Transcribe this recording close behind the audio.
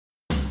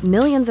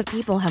Millions of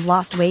people have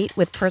lost weight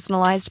with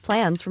personalized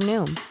plans from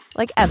Noom.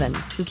 Like Evan,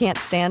 who can't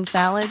stand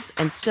salads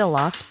and still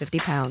lost 50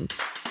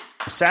 pounds.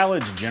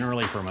 Salads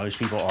generally for most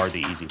people are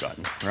the easy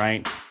button,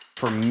 right?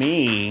 For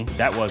me,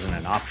 that wasn't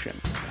an option.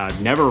 I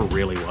never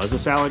really was a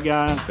salad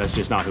guy. That's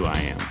just not who I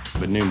am.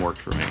 But Noom worked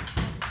for me.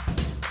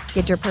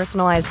 Get your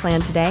personalized plan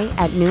today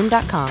at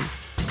Noom.com.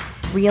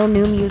 Real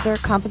Noom user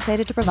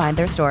compensated to provide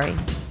their story.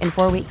 In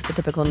 4 weeks, the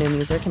typical Noom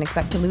user can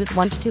expect to lose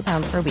 1 to 2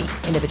 pounds per week.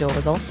 Individual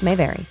results may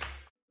vary.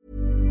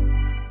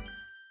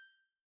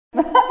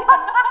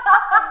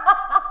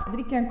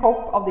 Dricka en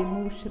kopp av din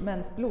mors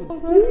mensblod.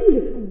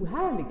 Otroligt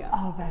ohärliga.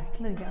 Ja,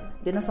 verkligen.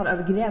 Det är nästan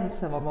över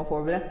gränsen vad man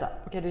får berätta.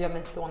 Okej, du gör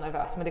mig så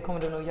nervös, men det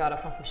kommer du nog göra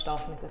från första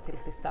avsnittet till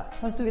sista.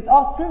 Har du sugit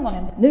av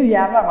Simon? Nu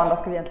jävlar, Amanda,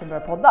 ska vi egentligen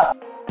börja podda.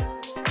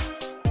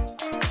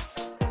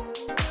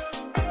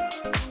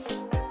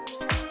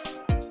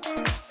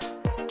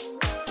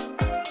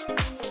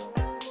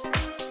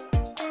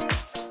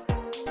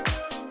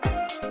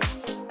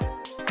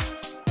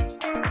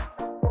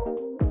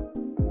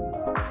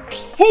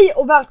 Hej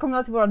och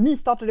välkomna till vår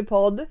nystartade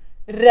podd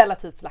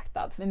Relativt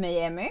slaktad. med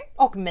mig Emmy.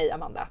 Och mig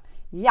Amanda.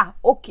 Ja,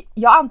 och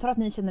jag antar att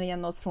ni känner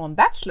igen oss från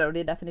Bachelor och det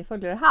är därför ni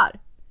följer det här.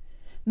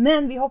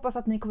 Men vi hoppas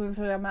att ni kommer att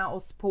följa med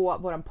oss på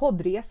våran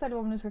poddresa eller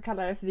vad man nu ska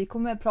kalla det. För vi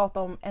kommer att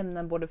prata om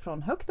ämnen både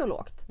från högt och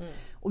lågt.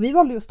 Och vi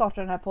valde ju att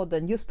starta den här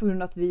podden just på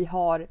grund av att vi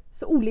har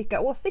så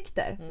olika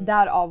åsikter.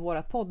 Därav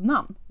vårat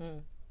poddnamn.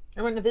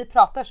 Ja, men när vi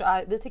pratar så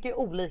vi tycker ju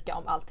olika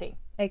om allting.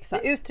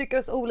 Exakt. Vi uttrycker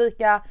oss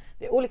olika,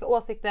 vi har olika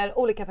åsikter,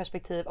 olika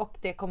perspektiv och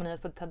det kommer ni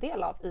att få ta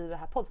del av i det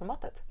här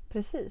poddformatet.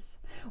 Precis.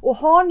 Och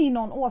har ni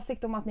någon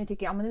åsikt om att ni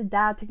tycker, ja men det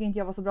där tycker inte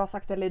jag var så bra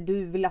sagt eller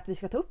du vill att vi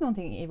ska ta upp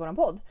någonting i våran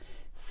podd.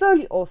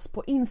 Följ oss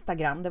på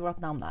Instagram där vårt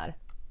namn är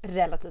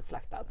Relativt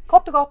slaktad.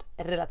 Kort och gott,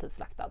 relativt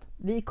slaktad.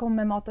 Vi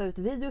kommer mata ut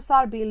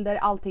videosar, bilder,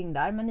 allting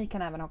där. Men ni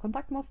kan även ha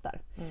kontakt med oss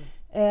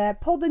där.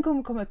 Podden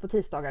kommer komma ut på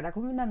tisdagar. Där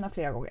kommer vi nämna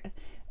flera gånger.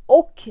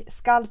 Och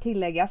ska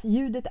tilläggas,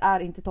 ljudet är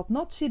inte top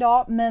notch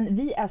idag. Men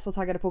vi är så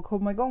taggade på att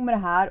komma igång med det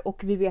här.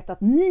 Och vi vet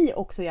att ni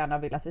också gärna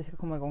vill att vi ska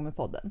komma igång med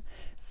podden.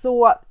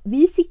 Så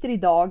vi sitter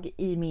idag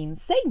i min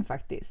säng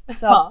faktiskt.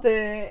 Så att,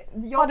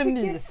 jag det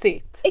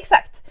mysigt.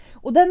 Exakt.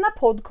 Och denna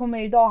podd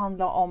kommer idag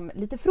handla om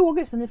lite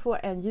frågor så ni får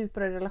en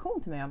djupare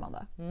relation till mig och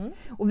Amanda.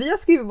 Och vi har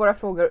skrivit våra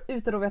frågor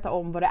utan att veta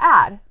om vad det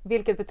är.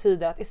 Vilket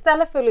betyder att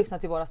istället för att lyssna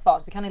till våra svar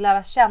så kan ni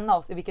lära känna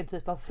oss i vilken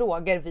typ av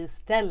frågor vi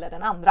ställer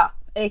den andra.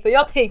 För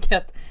jag tänker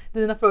att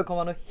dina frågor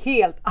kommer vara någon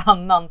helt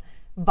annan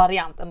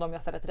variant än de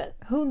jag ställer till dig.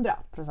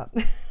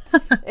 100%.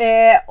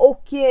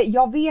 Och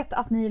jag vet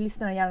att ni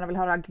lyssnare gärna vill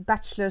höra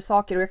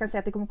Bachelor-saker och jag kan säga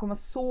att det kommer komma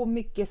så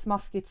mycket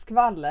smaskigt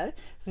skvaller.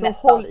 Så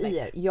nästa håll avsnitt. i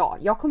er. Ja,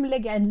 jag kommer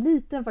lägga en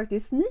liten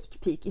faktiskt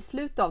sneak peek i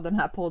slutet av den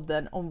här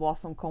podden om vad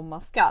som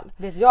komma skall.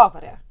 Vet jag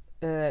vad det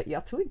är?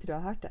 Jag tror inte du har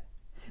hört det.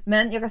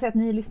 Men jag kan säga att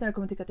ni lyssnare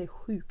kommer tycka att det är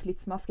sjukligt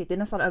smaskigt. Det är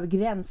nästan över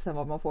gränsen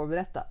vad man får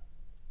berätta.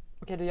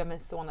 Okej, du gör mig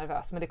så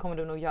nervös, men det kommer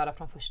du nog göra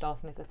från första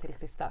avsnittet till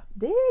sista.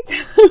 Det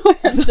kan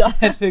jag göra.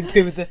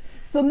 Herregud.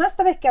 Så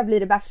nästa vecka blir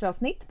det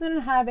Bachelor-avsnitt, men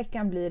den här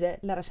veckan blir det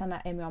Lära känna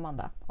Emmy och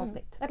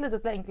Amanda-avsnitt. Ett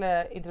litet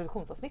enkelt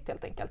introduktionsavsnitt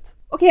helt enkelt.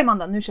 Okej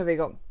Amanda, nu kör vi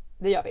igång.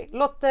 Det gör vi.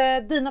 Låt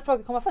dina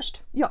frågor komma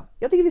först. Ja,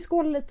 jag tycker vi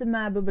skålar lite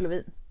med bubbel och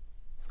vin.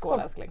 Skål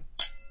älskling.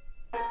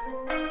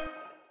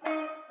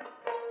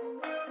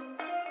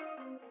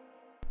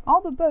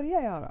 Ja, då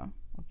börjar jag då.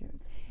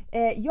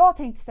 Jag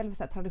tänkte istället för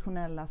så här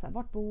traditionella, så här,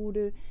 vart bor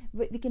du,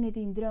 vilken är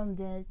din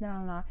drömdejt,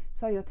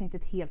 så har jag tänkt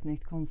ett helt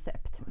nytt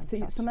koncept.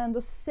 Som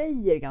ändå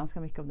säger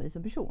ganska mycket om dig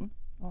som person.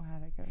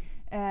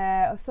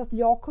 Herregud. Så att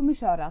jag kommer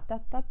köra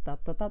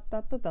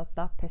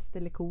pest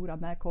eller kora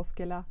med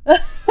Koskela.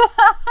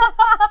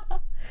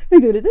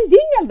 Fick du en liten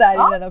jingle där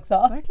i den också?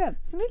 Verkligen.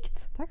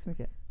 Snyggt. Tack så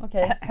mycket.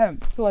 Okej,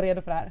 så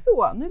redo för det här.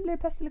 Så, nu blir det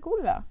pest eller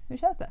kolera. Hur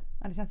känns det?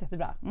 Ja, det känns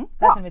jättebra. Där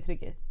bra. känner vi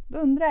trygg i. Då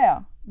undrar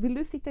jag, vill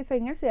du sitta i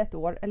fängelse i 1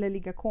 år eller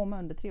ligga koma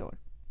under 3 år?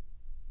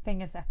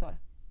 Fängelse 1 år.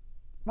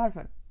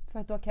 Varför? För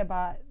att då kan jag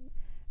bara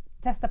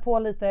testa på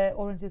lite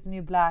Orange is the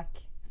new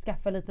black,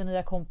 skaffa lite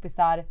nya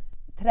kompisar,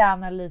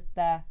 träna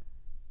lite.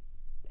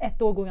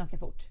 1 år går ganska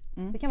fort.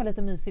 Det kan vara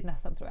lite mysigt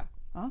nästan tror jag.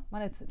 Ja.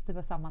 Man är ett typ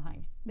av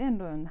sammanhang. Det är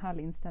ändå en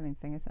härlig inställning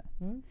till fängelse.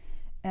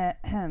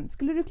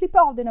 Skulle du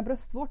klippa av dina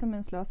bröstvårtor med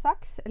en slö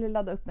sax eller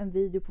ladda upp en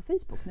video på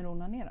Facebook när du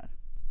onanerar?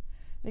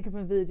 Lägg upp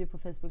en video på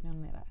Facebook när du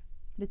onanerar.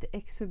 Lite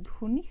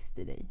exhibitionist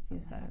i dig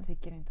finns det. Jag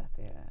tycker inte att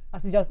det är...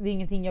 Alltså det är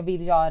ingenting jag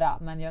vill göra,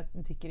 men jag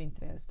tycker inte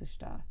det är den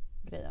största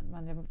grejen.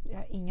 Men jag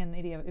har ingen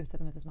idé att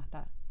utsätta mig för smärta.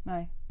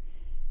 Nej.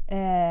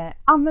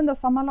 Använda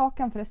samma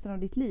lakan för resten av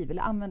ditt liv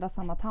eller använda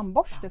samma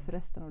tandborste för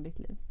resten av ditt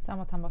liv?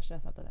 Samma tandborste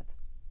resten av livet.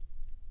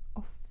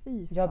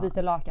 Fy fan. Jag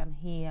byter lakan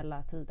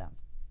hela tiden.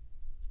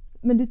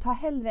 Men du tar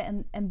hellre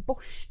en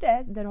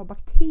borste där du har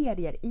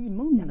bakterier i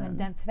munnen. Ja, men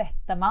den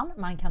tvättar man.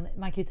 Man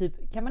kan ju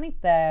typ, kan man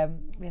inte,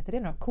 vet du det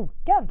nu,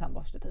 koka en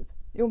tandborste typ?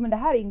 Jo, men det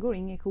här ingår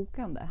inget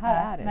kokande.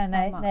 Här är det men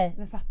samma. Nej,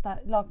 men fatta,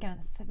 lakanen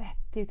är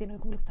svettig ut innan,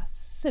 det kommer lukta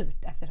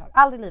surt efter ett tag.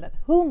 Aldrig i livet,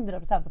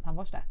 100% av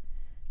tandborste.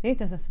 Det är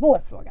inte ens en svår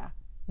fråga.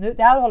 Nu,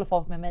 det här håller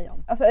folk med mig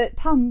om. Alltså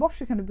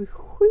tandborste kan du bli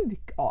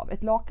sjuk av.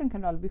 Ett lakan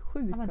kan du aldrig bli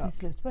sjuk Ja, men av. till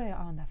slut börjar jag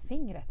använda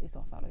fingret i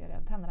så fall och göra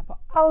rent tänderna på.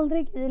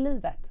 Aldrig i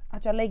livet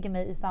att jag lägger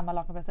mig i samma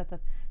lakan på det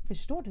sättet.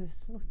 Förstår du hur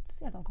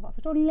smutsiga de kommer vara?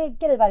 Förstår du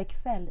lägga dig varje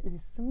kväll i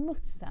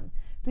smutsen?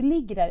 Du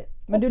ligger där.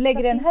 Men du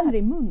lägger den hellre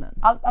i munnen.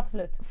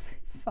 Absolut.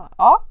 Fan.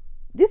 Ja,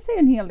 det säger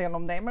en hel del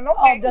om dig. Men Ja,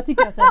 okej. jag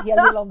tycker det säger en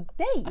hel del om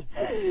dig.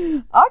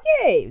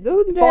 Okej, då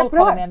undrar jag Folk på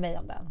det håller här. med mig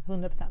om den.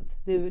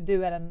 100%.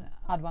 Du är en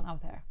odd one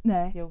out there.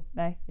 Nej. Jo.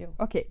 Nej. Jo.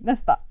 Okej,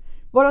 nästa.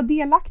 Vara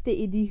delaktig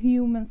i The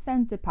Human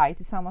Centipede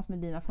tillsammans med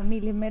dina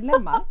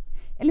familjemedlemmar.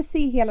 Eller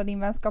se hela din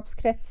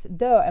vänskapskrets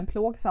dö en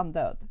plågsam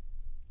död.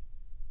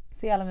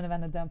 Se alla mina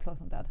vänner dö en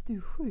plågsam död. Du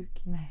är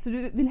sjuk. Nej. Så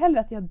du vill hellre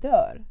att jag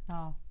dör?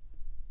 Ja.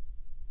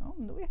 Ja,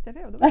 men då vet jag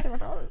det. Och då vet jag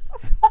vart jag har det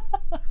någonstans.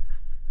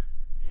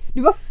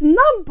 Du var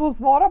snabb på att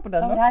svara på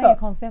den Ja, men också. det här är ingen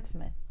konstighet för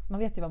mig. Man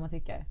vet ju vad man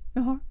tycker.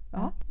 Jaha.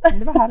 Ja. Men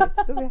det var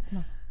härligt. Då vet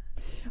man.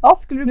 Ja,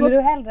 skulle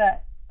du hellre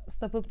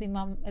stoppa upp din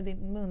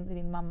mun i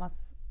din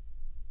mammas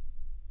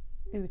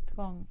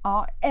utgång?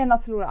 Ja, än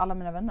att förlora alla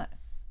mina vänner.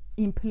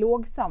 I en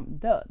plågsam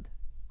död.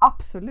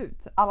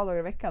 Absolut. Alla dagar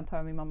i veckan tar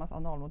jag min mammas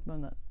anal mot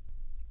munnen.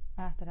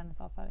 Äter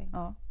hennes avföring.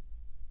 Ja.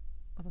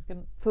 Och så ska,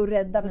 För att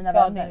rädda så mina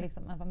ska vänner. din,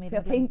 liksom, en familj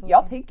För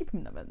jag tänker på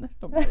mina vänner.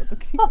 De går runt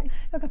omkring mig.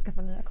 jag kan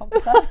skaffa nya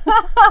kompisar.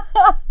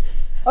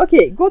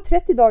 Okej, gå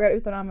 30 dagar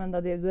utan att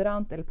använda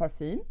deodorant eller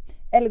parfym.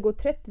 Eller gå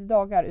 30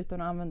 dagar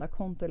utan att använda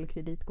konto eller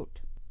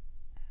kreditkort.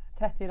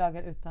 30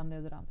 dagar utan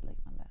deodorant och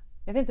liknande.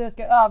 Jag vet inte hur jag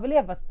ska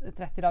överleva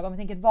 30 dagar. Om jag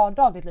tänker ett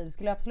vardagligt liv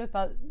skulle jag absolut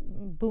bara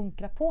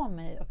bunkra på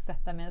mig och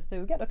sätta mig i en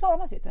stuga. Då klarar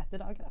man sig 30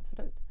 dagar,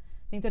 absolut.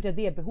 Det är inte att jag har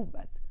det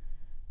behovet.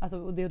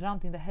 Alltså, och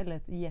deodorant är inte heller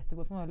ett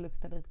jättegott, för man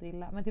luktar lite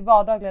illa. Men till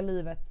vardagliga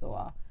livet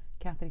så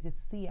kan jag inte riktigt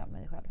se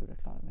mig själv hur jag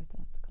klarar mig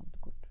utan ett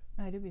kontokort.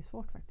 Nej, det blir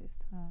svårt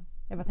faktiskt. Ja.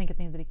 Jag bara tänker att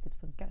det inte riktigt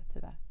funkar,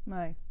 tyvärr.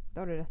 Nej, det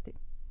har du rätt i.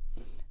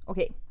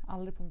 Okej.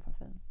 Aldrig på med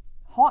parfym.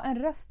 Ha en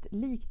röst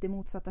lik det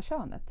motsatta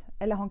könet.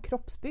 Eller ha en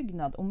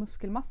kroppsbyggnad och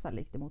muskelmassa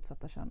lik det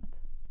motsatta könet.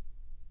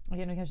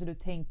 Okej, nu kanske du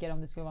tänker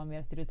om det skulle vara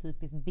mer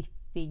stereotypiskt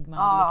biffig manlig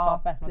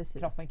Ja, kropp. Som att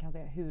kroppen kan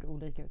se hur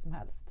olika ut som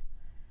helst.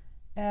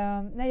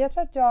 Nej, jag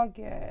tror att jag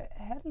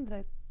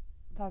hellre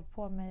tar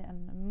på mig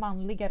en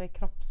manligare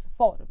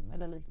kroppsform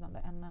eller liknande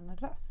än en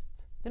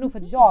röst. Det är nog för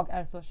att jag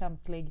är så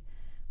känslig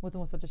mot det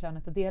motsatta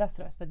könet och deras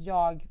röst. Att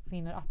jag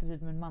finner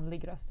attraktivt med en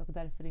manlig röst och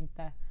därför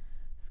inte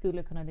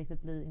skulle kunna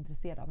riktigt bli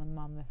intresserad av en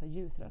man med för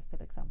ljus röst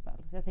till exempel.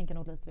 Så jag tänker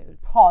nog lite ur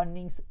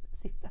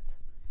parningssyftet.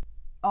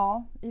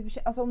 Ja, i och för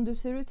sig, alltså om du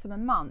ser ut som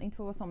en man, inte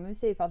för vad som, men vi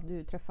säger för att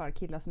du träffar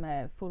killar som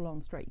är full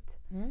on straight.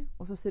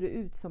 Och så ser du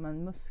ut som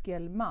en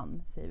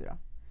muskelman, säger vi då.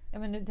 Ja,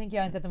 men nu tänker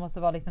jag inte att det måste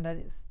vara liksom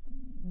där,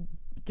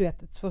 du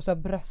vet, så stora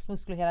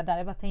bröstmuskler hela där.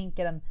 Jag bara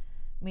tänker en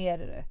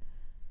mer,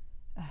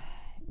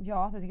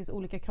 ja, jag tänker så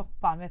olika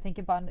kroppar. Men jag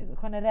tänker bara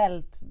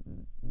generellt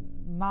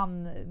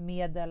man,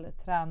 medel,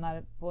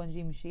 tränar på en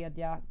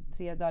gymkedja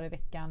 3 dagar i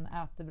veckan,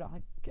 äter bra.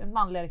 En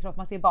manligare kropp,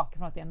 man ser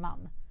bakifrån att det är en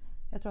man.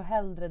 Jag tror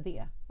hellre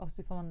det. Och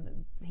så får man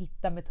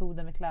hitta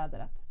metoder med kläder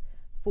att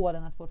få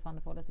den att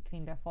fortfarande få lite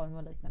kvinnliga former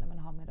och liknande men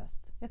ha med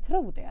röst. Jag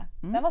tror det.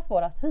 Den var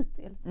svårast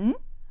hittills.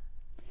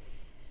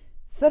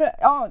 För,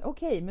 ja,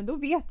 okej, men då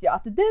vet jag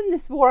att den är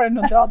svårare än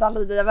att döda alla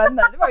dina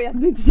vänner. Det var ju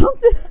ändå intressant.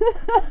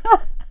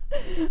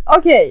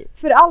 Okej,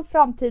 för all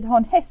framtid ha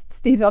en häst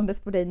stirrandes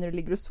på dig när du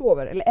ligger och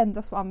sover. Eller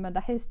endast få använda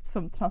häst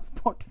som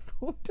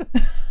transportfordon.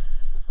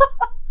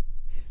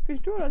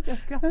 Förstår du att jag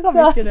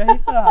skrattar mycket när jag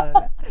hittar det här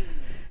eller?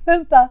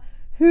 Vänta,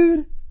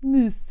 hur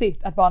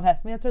mysigt att vara en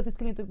häst. Men jag tror att det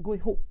skulle inte gå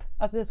ihop.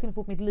 Att jag skulle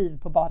få upp mitt liv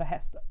på bara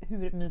häst.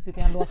 Hur mysigt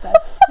det än låter.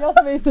 Jag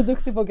som är så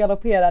duktig på att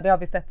galoppera, det har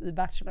vi sett i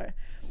Bachelor.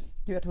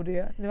 Gud, jag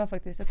trodde det var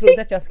faktiskt, jag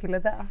trodde att jag skulle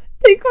dö.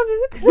 Tänk om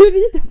du skulle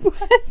rida på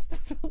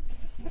häst från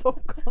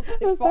Stockholm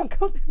till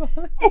Stockholm.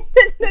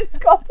 eller när du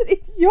ska till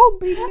ditt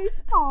jobb inne i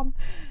stan.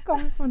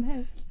 Kommer på en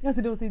häst.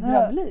 Alltså det låter ju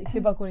drömlikt,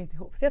 det bara går inte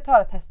ihop. Så jag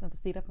tar att hästen får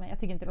stirra på mig. Jag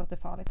tycker inte det låter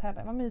farligt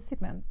heller. Vad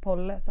mysigt med en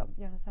polle som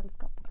gör en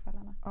sällskap på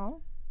kvällarna.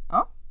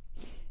 Ja.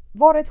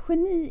 Vara ett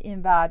geni i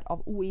en värld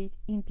av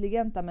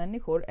ointelligenta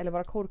människor eller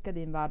vara korkad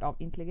i en värld av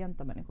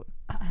intelligenta människor?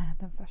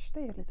 Den första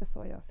är ju lite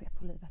så jag ser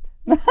på livet.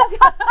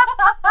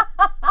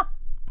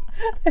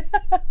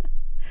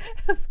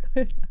 Jag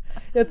skojar.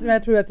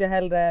 Jag tror att jag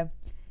hellre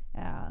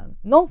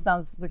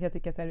någonstans så kan jag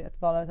tycka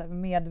att vara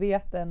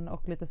medveten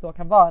och lite så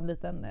kan vara en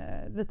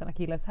liten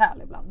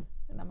akilleshäl ibland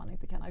när man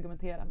inte kan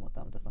argumentera mot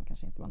andra som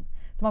kanske inte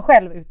man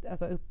själv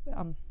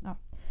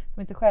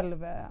som inte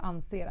själv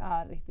anser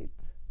är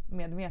riktigt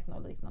medvetna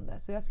och liknande.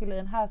 Så jag skulle i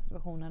den här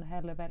situationen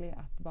hellre välja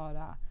att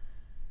vara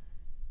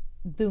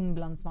dum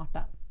bland smarta.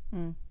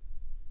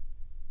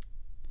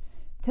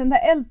 Tända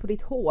eld på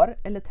ditt hår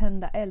eller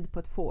tända eld på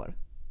ett får?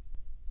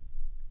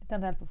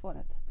 Tända eld på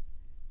fåret.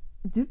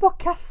 Du bara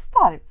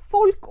kastar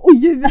folk och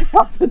djur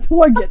framför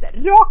tåget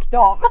rakt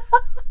av.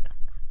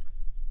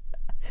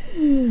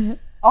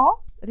 Ja,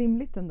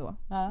 rimligt ändå.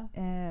 Ja.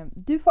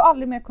 Du får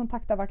aldrig mer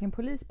kontakta varken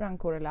polis,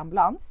 brandkår eller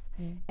ambulans.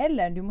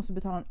 Eller du måste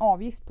betala en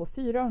avgift på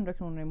 400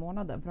 kronor i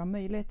månaden för att ha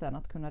möjligheten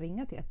att kunna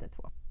ringa till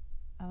 112.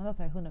 Ja, men då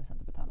tar jag 100%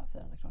 att betala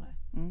 400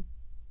 kronor.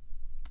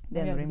 Det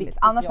är ändå rimligt. viktigt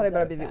Annars jobb hade jag bara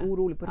där blivit ute.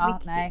 orolig på Ja,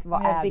 riktigt. nej,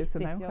 Vad de gör är ett du för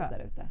viktigt människa? jobb där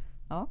ute.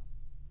 Ja.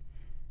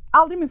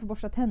 Aldrig mer få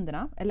borsta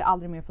tänderna eller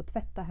aldrig mer få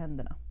tvätta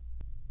händerna.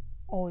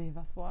 Oj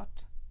vad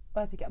svårt.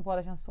 Och jag tycker att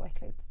båda känns så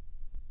äckligt.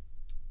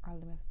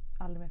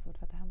 Aldrig mer få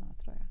tvätta händerna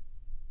tror jag.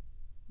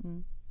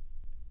 Mm.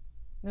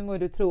 Nu må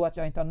du tro att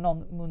jag inte har någon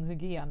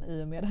munhygien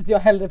i och med att jag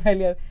hellre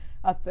väljer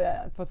att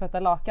få tvätta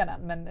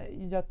lakanen. Men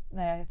jag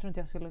tror inte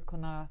jag skulle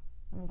kunna.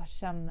 Man bara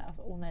känner,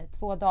 alltså, nej,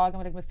 2 dagar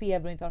man ligger med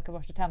feber och inte orkar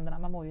borsta tänderna.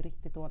 Man mår ju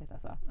riktigt dåligt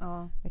alltså.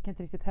 Ja. Jag kan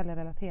inte riktigt heller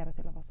relatera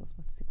till att vara så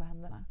smutsig på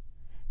händerna.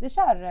 Vi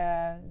kör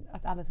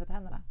att aldrig tvätta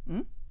händerna.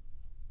 Mm.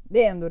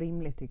 Det är ändå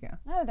rimligt tycker jag.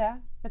 Ja, det är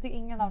det. Jag tycker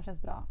ingen av dem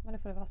känns bra. Men det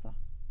får det vara så.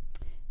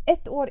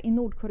 1 år i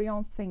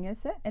nordkoreanskt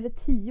fängelse eller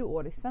 10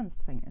 år i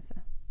svenskt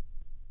fängelse?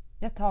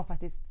 Jag tar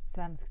faktiskt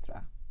svensk tror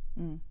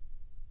jag. Mm.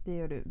 Det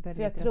gör du väldigt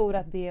För jag rätt tror i.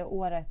 att det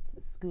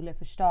året skulle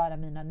förstöra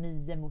mina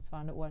 9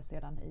 motsvarande år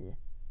sedan i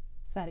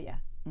Sverige.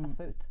 Att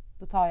få ut.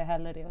 Då tar jag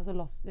hellre det och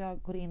så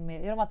jag går in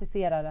med, jag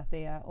romantiserar att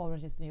det är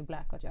Orange is the New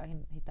Black och att jag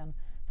hittar en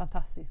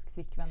fantastisk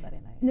flickvän där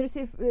inne. När du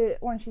säger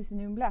Orange is the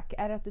New Black,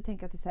 är det att du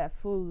tänker att det är så här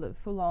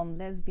full on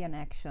lesbian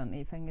action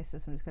i fängelse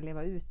som du ska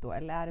leva ut då?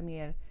 Eller är det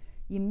mer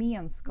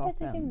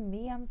gemenskapen? Lite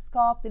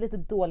gemenskap, det är lite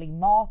dålig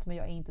mat men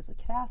jag är inte så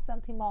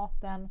kräsen till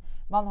maten.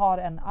 Man har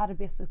en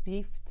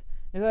arbetsuppgift.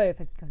 Nu har jag ju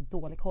faktiskt ganska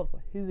dålig koll på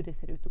hur det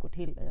ser ut och går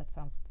till i ett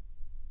svenskt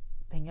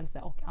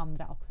fängelse och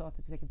andra också. Det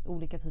finns säkert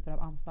olika typer av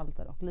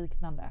anstalter och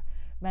liknande.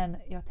 Men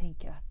jag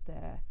tänker att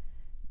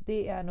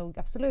det är nog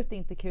absolut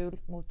inte kul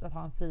mot att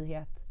ha en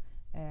frihet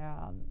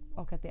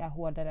och att det är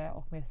hårdare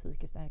och mer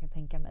psykiskt än jag kan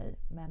tänka mig.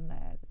 Men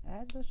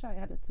då kör jag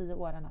hellre 10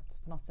 år än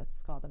att på något sätt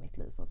skada mitt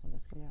liv så som det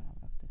skulle göra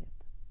med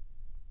aktivitet.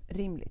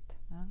 Rimligt.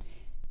 Ja.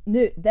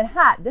 Nu, den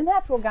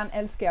här frågan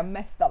älskar jag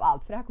mest av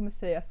allt för det här kommer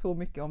säga så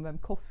mycket om vem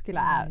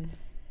Koskela är.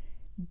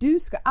 Du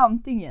ska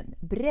antingen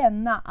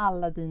bränna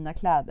alla dina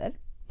kläder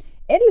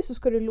eller så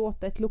ska du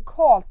låta ett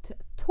lokalt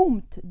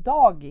tomt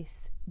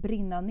dagis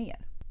brinna ner.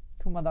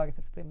 Tomma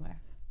dagiset brinner.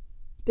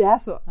 Det är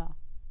så. Ja.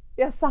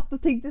 Jag satt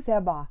och tänkte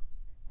säga bara,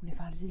 hon är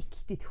fan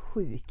riktigt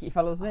sjuk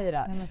ifall hon säger det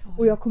här. Nej, men så-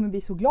 Och jag kommer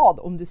bli så glad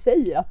om du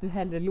säger att du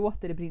hellre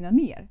låter det brinna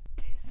ner.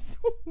 Det är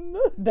så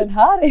mörkt. Den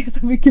här är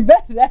så mycket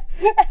värre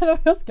än om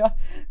jag ska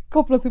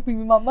kopplas upp i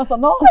min mammas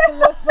anal.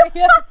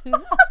 Den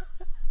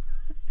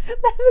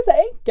är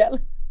så enkel.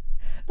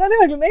 Den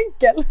är verkligen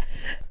enkel.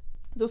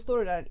 Då står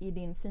du där i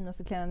din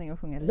finaste klänning och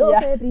sjunger Ja.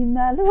 låt det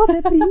brinna, låt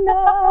det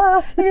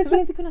brinna. Men jag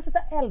skulle inte kunna sätta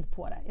eld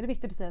på det. Är det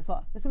viktigt att säga så?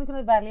 Jag skulle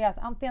kunna välja att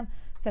antingen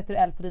sätter du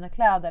eld på dina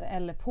kläder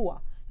eller på.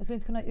 Jag skulle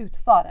inte kunna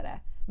utföra det.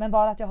 Men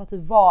bara att jag har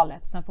typ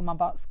valet. Sen får man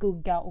bara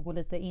skugga och gå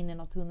lite in i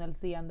något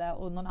tunnelseende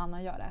och någon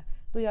annan gör det.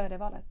 Då gör jag det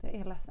valet. Jag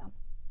är ledsen.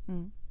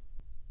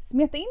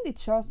 Smeta in ditt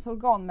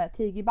könsorgan med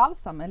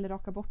tigerbalsam eller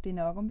raka bort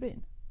dina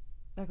ögonbryn.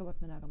 Jag går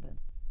bort mina ögonbryn.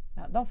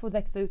 Ja, de får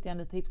växa ut igen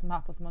lite hipp som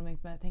happ och som man men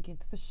jag tänker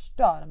inte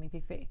förstöra min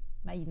fiffi.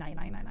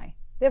 Nej.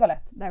 Det var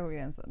lätt. Där går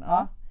gränsen.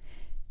 Ja.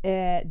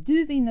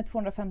 Du vinner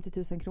 250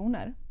 000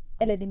 kronor.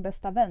 Eller din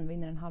bästa vän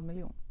vinner 500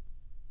 000.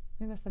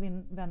 Min bästa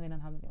vän vinner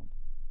 500 000.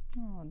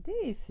 Ja,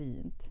 det är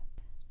fint.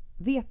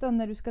 Veta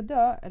när du ska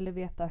dö eller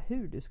veta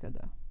hur du ska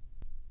dö?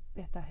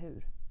 Veta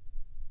hur.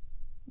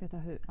 Veta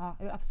hur. Ja,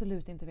 jag vill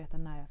absolut inte veta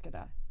när jag ska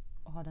dö.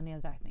 Och ha den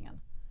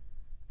nedräkningen.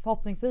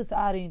 Förhoppningsvis så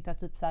är det ju inte att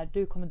typ så här,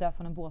 du kommer dö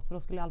från en båt. För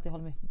då skulle jag alltid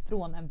hålla mig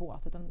från en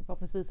båt. Utan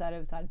förhoppningsvis är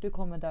det så här, du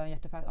kommer dö en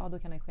hjärtinfarkt. Ja, då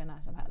kan det ske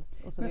när som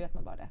helst. Och så vet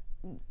man bara det.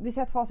 Vi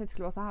säger att facit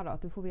skulle vara så här då.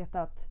 Att du får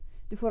veta att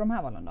du får de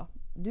här valen då.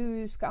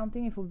 Du ska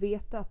antingen få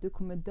veta att du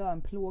kommer dö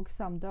en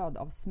plågsam död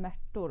av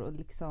smärtor. Och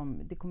liksom,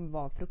 det kommer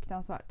vara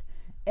fruktansvärt.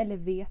 Eller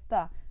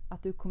veta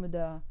att du kommer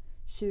dö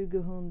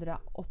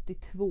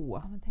 2082.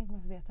 Ja, men tänk om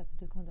jag får veta att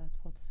du kommer dö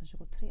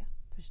 2023.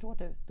 Förstår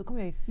du? Då kommer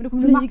jag ju Men då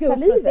kommer du flyga maxa upp från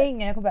livet.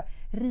 sängen. Jag kommer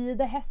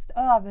rida häst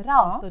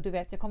överallt. Ja. Och du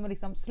vet, jag kommer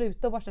liksom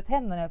sluta och borsta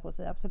tänderna på att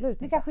säga. Absolut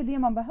Det är inte. kanske är det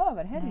man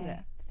behöver hellre.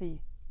 Nej, fy.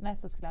 Nej,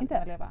 så skulle jag Inte?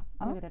 inte vilja leva.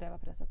 Ja. Jag vill leva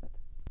på det sättet.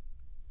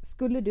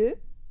 Skulle du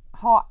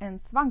ha en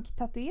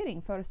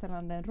svanktatuering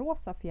föreställande en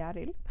rosa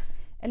fjäril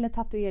eller en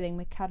tatuering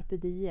med carpe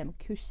diem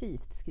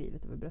kursivt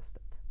skrivet över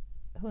bröstet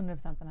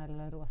 100% den här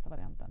lilla rosa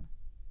varianten.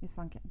 i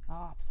svanken?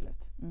 Ja,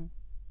 absolut.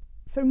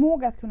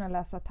 Förmåga att kunna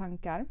läsa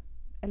tankar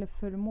eller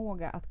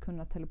förmåga att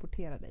kunna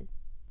teleportera dig?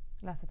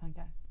 Läsa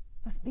tankar.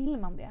 Fast vill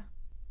man det?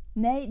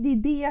 Nej, det är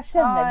det jag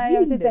känner. Ja, Vill jag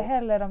vet du? inte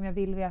heller om jag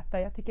vill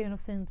veta. Jag tycker det är nog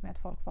fint med att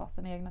folk får ha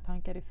sina egna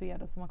tankar i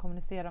fred och så får man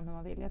kommunicera om hur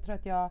man vill. Jag tror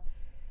att jag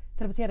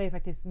teleporterar ju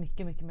faktiskt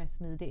mycket, mycket mer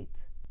smidigt.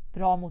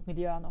 Bra mot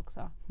miljön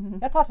också.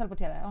 Jag tar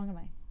teleportera, jag ångrar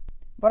mig.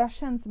 Vara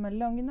känd som en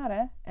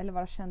lögnare eller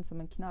vara känd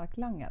som en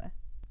knarklangare?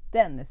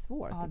 Den är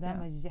svår Ja, tycker den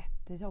var jag.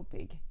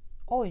 jättejobbig.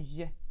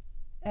 Oj!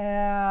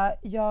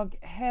 Jag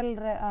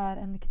hellre är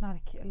en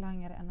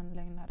knarklangare än en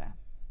lögnare.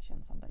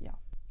 Känns som det, ja.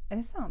 Är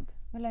det sant?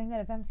 Men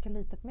lögnare, vem ska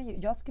lita på mig?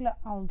 Jag skulle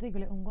aldrig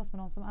vilja umgås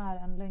med någon som är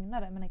en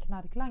lögnare. Men en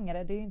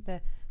knarklangare, det är ju inte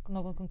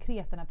någon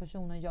konkret den här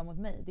personen gör mot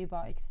mig. Det är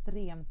bara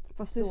extremt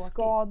Fast du tråkigt.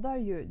 skadar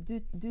ju.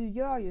 Du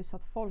gör ju så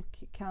att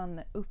folk kan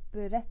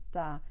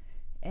upprätta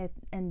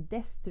en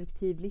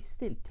destruktiv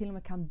livsstil till och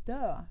med kan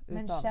dö.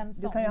 Men utav. känns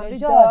Du som, kan ju jag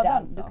aldrig gör det döda,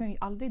 alltså. du kan ju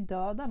aldrig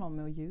döda någon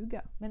med att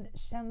ljuga. Men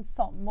känns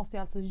som, måste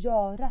jag alltså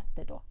göra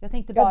det då? Jag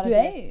tänkte Ja, bara du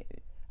är ju...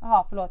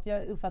 Jaha, förlåt.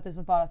 Jag uppfattar det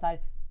som bara så här.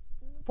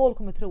 Folk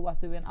kommer tro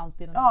att du är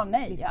alltid en Ja,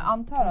 nej, jag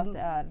antar att det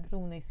är...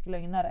 kronisk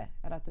lögnare.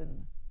 Eller att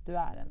du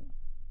är en...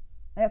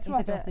 Nej, jag tror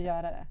inte att att du måste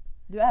göra det.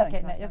 du är Okej,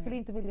 en nej, jag skulle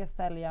inte vilja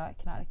sälja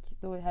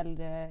knark. Då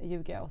hellre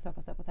ljuga jag och så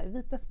hoppas jag på att det här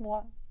vita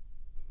små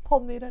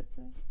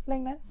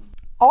ponnylögner.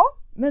 Ja,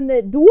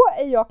 men då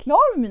är jag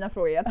klar med mina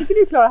frågor. Jag tycker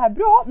du klarar det här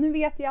bra. Nu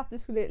vet jag att du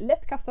skulle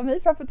lätt kasta mig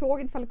framför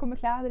tåget ifall det kommer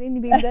kläder in i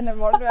bilden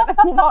eller vad det nu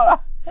är vara.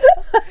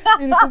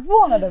 Är du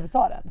förvånad över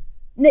svaren?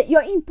 Nej,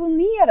 jag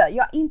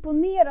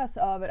imponeras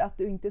över att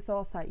du inte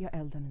sa så här: jag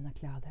eldar mina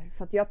kläder.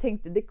 För att jag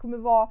tänkte det kommer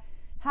vara,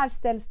 här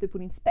ställs du på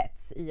din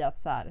spets i att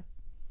så här.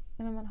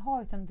 Nej, men man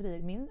har ju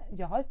tendri.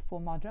 Jag har ju 2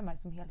 mardrömmar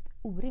som är helt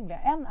orimliga.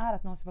 En är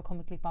att någon ska komma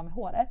och klippa av mig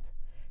håret.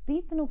 Det är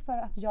inte nog för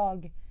att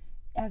jag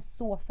är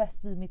så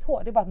fäst vid mitt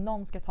hår. Det är bara att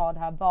någon ska ta det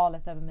här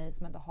valet över mig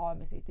som ändå har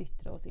med sitt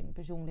yttre och sin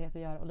personlighet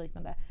att göra och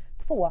liknande.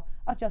 2,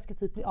 att jag ska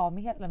typ bli av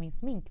med hela min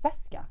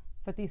sminkväska.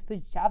 För att det är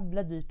för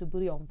jävla dyrt att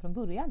börja om från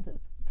början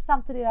typ.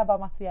 Samtidigt är det bara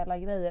materiella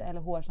grejer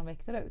eller hår som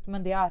växer ut.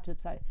 Men det är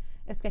typ så här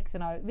ett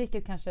skräckscenario.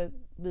 Vilket kanske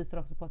visar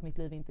också på att mitt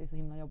liv inte är så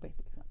himla jobbigt.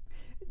 Liksom.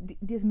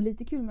 Det som är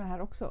lite kul med det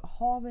här också,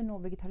 har vi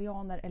några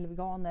vegetarianer eller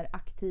veganer,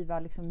 aktiva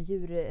liksom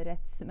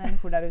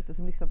djurrättsmänniskor där ute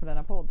som lyssnar på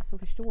denna podd, så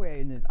förstår jag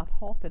ju nu att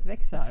hatet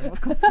växer här mot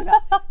Koskela.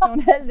 Någon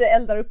hellre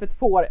eldar upp ett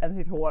får än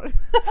sitt hår.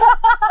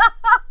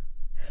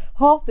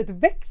 Hatet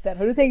växer?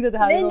 Har du tänkt att det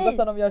här är något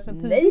som de gör sedan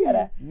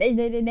tidigare?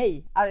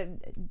 Nej.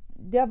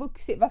 Det har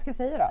vuxit, vad ska jag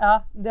säga då?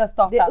 Ja, det har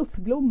startat. Det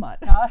uppblommar.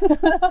 Ja,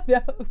 det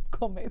har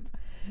uppkommit.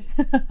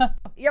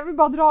 Jag vill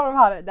bara dra de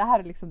här, det här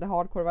är liksom det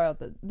hardcore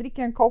varianten.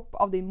 Dricka en kopp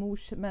av din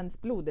mors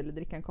mensblod eller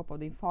dricka en kopp av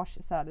din fars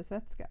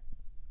sädesvätska.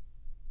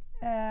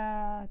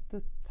 Då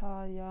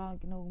tar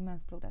jag nog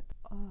mensblodet.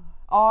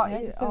 Ja, Jag är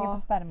inte sugen på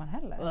sperman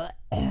heller.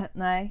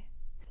 Nej.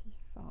 Fy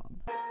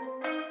fan.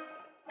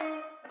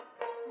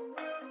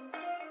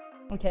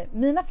 Okej,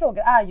 mina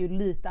frågor är ju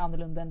lite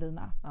annorlunda än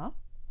dina. Ja.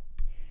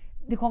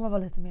 Det kommer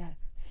vara lite mer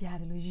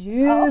fjäril och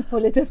djup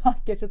och lite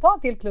vackert. Så ta en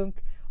till klunk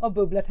av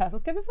bubblet här så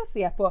ska vi få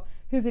se på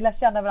hur vi lär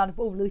känna varandra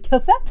på olika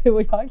sätt, du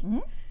och jag.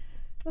 Mm.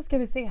 Då ska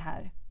vi se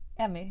här.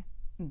 Emmy,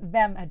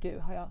 vem är du?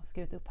 Har jag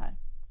skrivit upp här.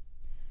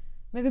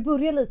 Men vi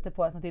börjar lite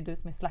på att det är du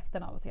som är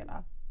slakten av oss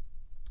hela.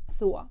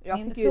 Så, Jag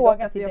min tycker ju fråga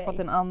dock att till vi har dig. fått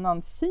en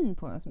annan syn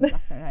på vem som är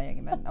slaktaren i det här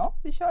gänget. Men ja,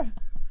 vi kör.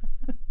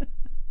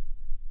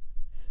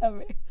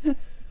 Emmy.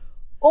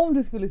 Om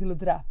du skulle till att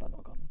dräpa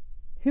någon,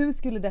 hur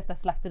skulle detta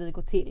slakteri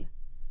gå till?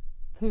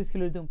 Hur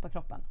skulle du dumpa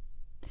kroppen?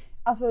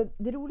 Alltså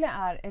det roliga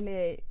är,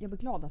 eller jag blir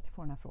glad att jag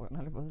får den här frågan,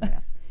 höll jag på att säga.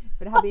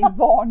 För det här blir en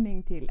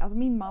varning till, alltså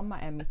min mamma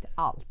är mitt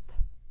allt.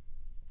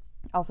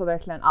 Alltså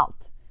verkligen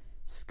allt.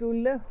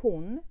 Skulle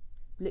hon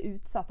bli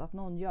utsatt att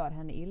någon gör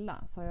henne illa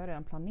så har jag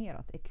redan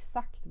planerat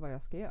exakt vad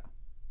jag ska göra.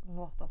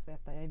 Låt oss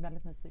veta, jag är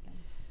väldigt nyfiken.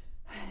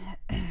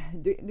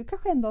 Du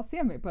kanske ändå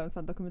ser mig på en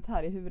sån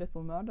dokumentär i huvudet på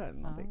en mördare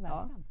eller någonting. Ja,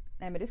 verkligen.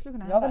 Nej men det skulle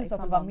kunna Jag hända. vill så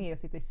ifall vara någon- med och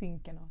sitta i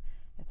synken och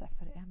jag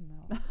träffade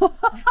Emma.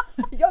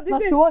 Ja,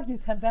 Man såg ju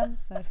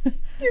tendenser.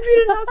 Du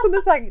blir den här som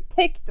är så här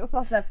täckt och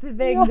så här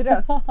förvrängd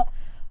röst.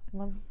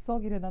 Man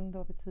såg ju redan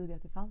då tidigare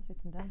att det fanns ju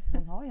tendenser.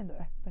 Hon har ju ändå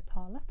öppet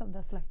talat om det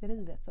här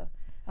slakteriet. Så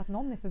att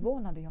någon är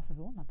förvånad är jag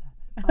förvånad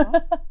över.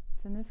 Ja,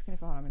 för nu ska ni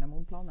få höra mina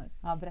mordplaner.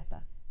 Ja, berätta.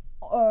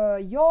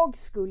 Jag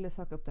skulle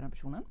söka upp den här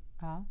personen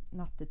Ja.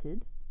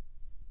 nattetid.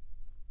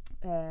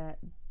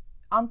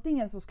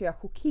 Antingen så ska jag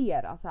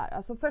chockera så här.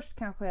 Alltså först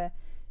kanske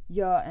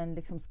gör en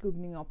liksom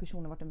skuggning av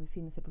personen, vart den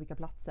befinner sig, på vilka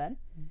platser.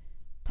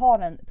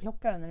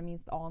 Plockar den när det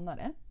minst anar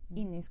det.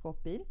 In i en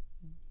skåpbil.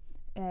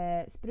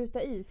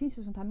 Spruta i, det finns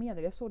ju sånt här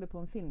medel, jag såg det på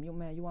en film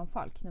med Johan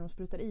Falk, när de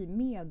sprutar i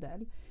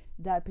medel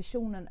där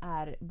personen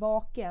är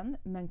vaken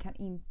men kan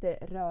inte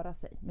röra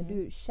sig, men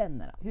du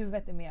känner allt.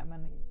 Huvudet är med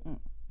men...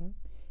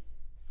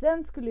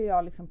 Sen skulle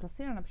jag liksom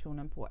placera den här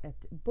personen på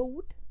ett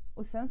bord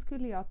och sen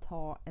skulle jag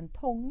ta en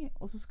tång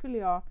och så skulle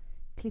jag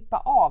klippa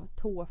av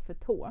tå för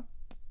tå.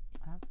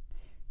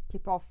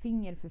 Klippa av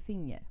finger för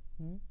finger.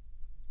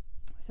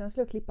 Sen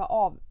skulle jag klippa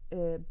av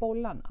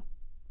bollarna.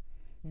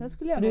 Sen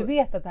skulle jag För du nog-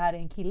 vet att det här är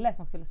en kille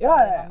som skulle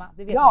skada din mamma.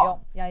 Det vet man ju om.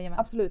 Jajamän.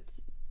 Absolut.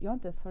 Jag har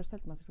inte ens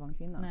föreställt mig att det skulle vara en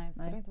kvinna. Nej, det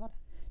skulle inte vara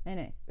det.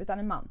 Nej, utan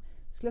en man.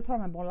 Skulle jag ta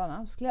de här bollarna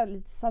och skulle jag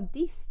lite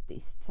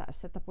sadistiskt så här,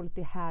 sätta på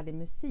lite härlig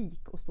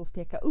musik och stå och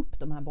steka upp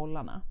de här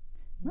bollarna.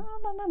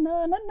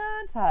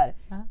 Så här.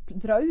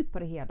 Dra ut på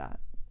det hela.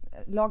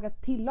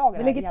 Tillaga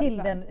Vi det här lägger till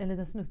jävla. en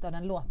liten snutt av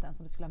den låten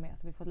som du skulle ha med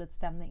så vi får lite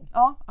stämning.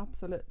 Ja,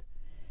 absolut.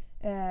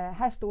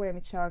 Här står jag i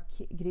mitt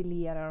kök,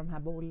 grillerar de här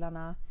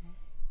bollarna.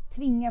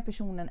 Tvingar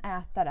personen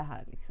äta det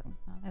här liksom.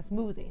 Ja, en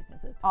smoothie i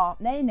princip. Ja,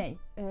 nej.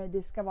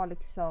 Det ska vara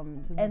liksom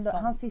ändå motstånd.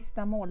 hans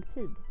sista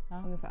måltid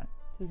ungefär.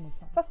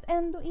 Tugmotstånd. Fast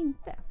ändå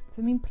inte.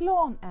 För min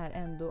plan är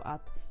ändå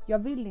att jag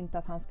vill inte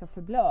att han ska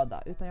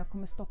förblöda, utan jag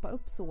kommer stoppa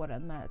upp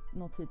såren med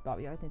någon typ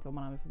av, jag vet inte vad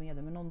man använder för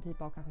medel, men någon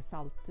typ av kanske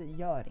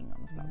saltgöring av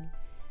något slag.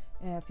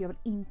 För jag vill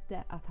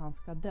inte att han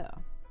ska dö.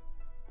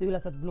 Du vill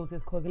alltså att blod ska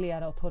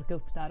koagulera och torka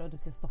upp där och du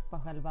ska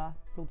stoppa själva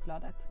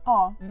blodflödet.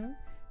 Ja. Mm.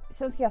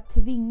 Sen ska jag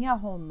tvinga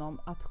honom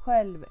att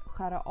själv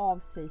skära av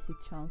sig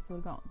sitt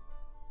könsorgan.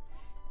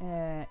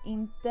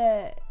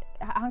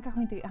 Han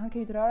kan ju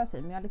inte röra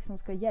sig, men jag liksom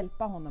ska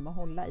hjälpa honom att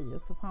hålla i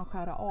och så får han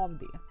skära av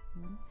det.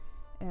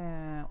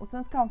 Och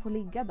sen ska han få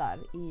ligga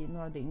där i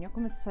några dygn. Jag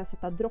kommer att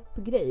sätta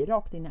droppgrej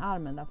rakt in i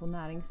armen där, få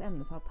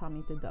näringsämne så att han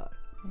inte dör.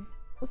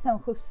 Och sen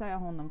skjutsar jag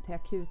honom till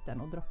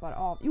akuten och droppar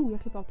av.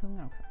 Jag klipper av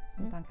tungan också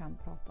så att han kan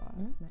prata.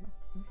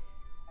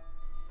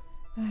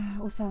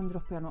 Och sen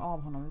droppar jag nog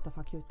av honom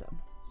utanför akuten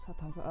så att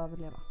han får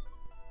överleva.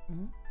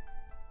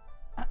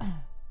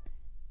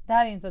 Det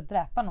här är inte att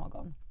dräpa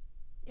någon.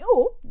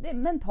 Jo, det är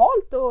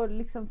mentalt och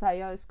liksom så här,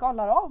 jag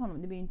skalar av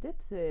honom. Det blir inte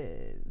ett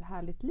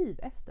härligt liv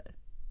efter.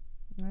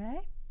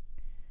 Nej.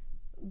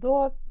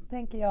 Då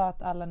tänker jag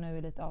att alla nu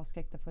är lite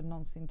avskräckta för att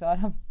någonsin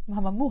röra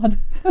mamma Maud.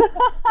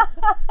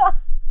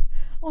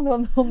 Om det var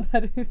någon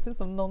där ute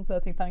som någonsin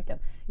har tänkt tanken.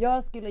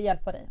 Jag skulle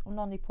hjälpa dig. Om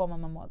någon gick på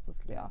mamma Maud så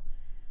skulle jag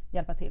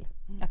hjälpa till.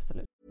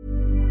 Absolut.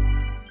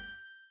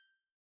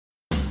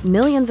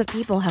 Millions of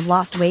people have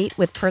lost weight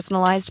with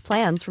personalized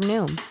plans from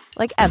Noom.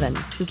 Like Evan,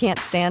 who can't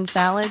stand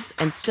salads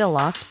and still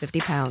lost 50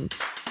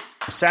 pounds.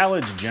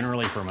 Salads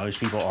generally for most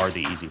people are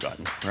the easy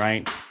button,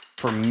 right?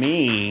 For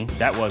me,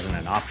 that wasn't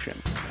an option.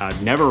 I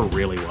never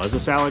really was a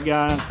salad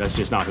guy. That's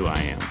just not who I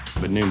am.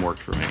 But Noom worked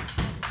for me.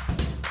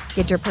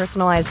 Get your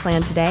personalized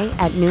plan today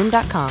at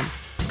Noom.com.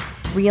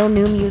 Real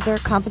Noom user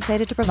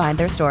compensated to provide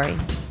their story.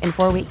 In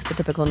 4 weeks, the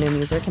typical Noom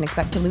user can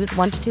expect to lose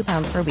 1 to 2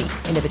 pounds per week.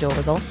 Individual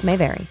results may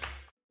vary.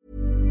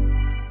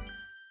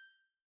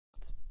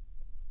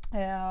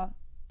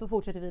 Då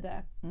fortsätter vi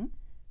vidare.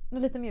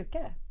 Något lite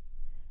mjukare.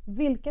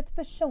 Vilket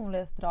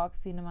personlighetsdrag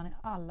finner man i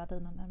alla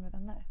dina närmare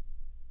vänner?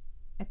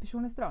 Ett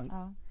personlighetsdrag?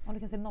 Ja. Om du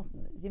kan se något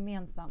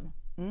gemensam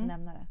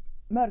nämnare.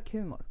 Mörk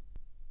humor.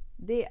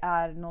 Det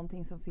är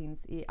någonting som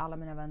finns i alla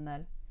mina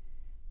vänner.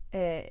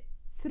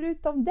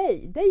 Förutom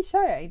dig. Dig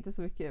kör jag inte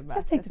så mycket med.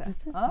 Jag tänkte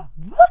precis. Va?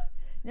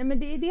 Nej, men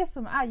det är det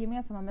som är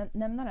gemensamma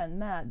nämnaren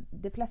med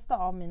de flesta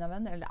av mina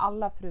vänner, eller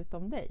alla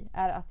förutom dig,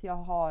 är att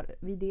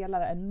vi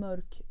delar en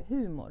mörk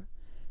humor.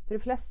 För de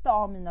flesta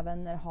av mina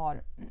vänner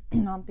har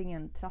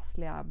antingen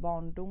trassliga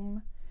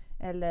barndom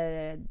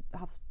eller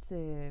haft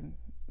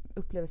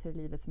upplevelser i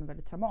livet som är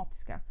väldigt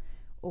traumatiska.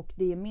 Och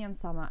det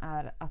gemensamma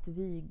är att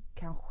vi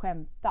kan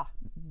skämta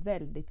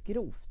väldigt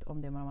grovt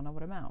om det man har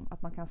varit med om.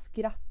 Att man kan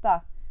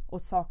skratta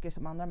åt saker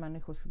som andra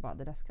människor så bara,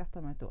 det där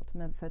skrattar man inte åt.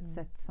 Men för ett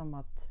sätt som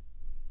att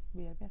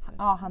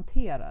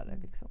hantera det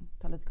liksom.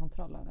 Ta lite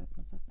kontroll över det på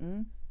något sätt.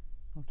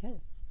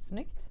 Okej,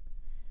 snyggt.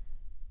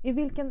 I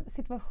vilken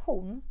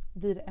situation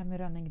blir Emmy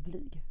Rönning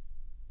blyg?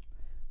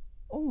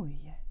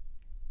 Oj.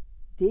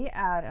 Det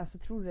är, alltså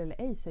tror det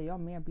eller ej så är jag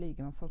mer blyg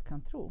än vad folk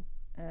kan tro.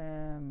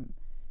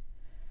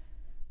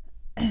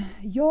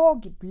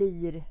 Jag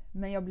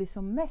blir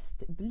som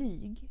mest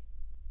blyg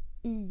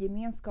i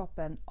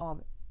gemenskapen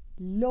av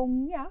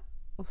långa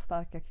och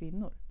starka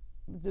kvinnor.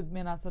 Du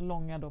menar alltså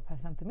långa då per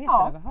centimeter?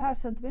 Ja, per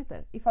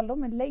centimeter. Ifall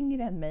de är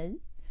längre än mig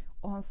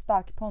och har en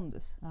stark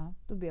pondus,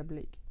 då blir jag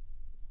blyg.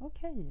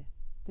 Okej.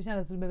 Du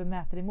känner att du behöver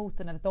mäta dig mot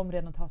den, eller att de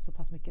redan tar så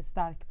pass mycket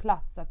stark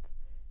plats att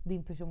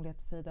din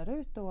personlighet fejdar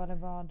ut då, eller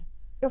vad?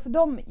 Ja, för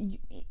de i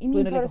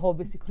min lite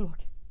hobbypsykolog.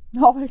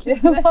 Ja,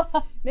 verkligen.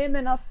 Nej,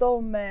 men att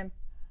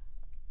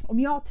om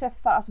jag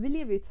träffar, alltså vi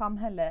lever i ett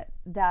samhälle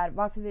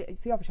där,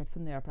 för jag har försökt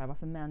fundera på det här,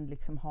 varför män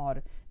liksom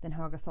har den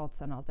höga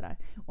statusen och allt det där.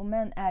 Och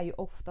män är ju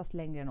oftast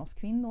längre än oss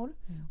kvinnor.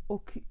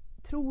 Och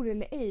tror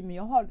eller ej, men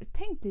jag har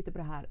tänkt lite på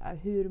det här,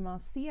 hur man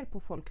ser på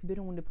folk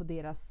beroende på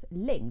deras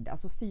längd,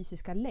 alltså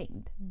fysiska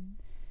längd.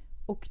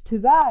 Och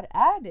tyvärr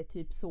är det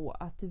typ så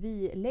att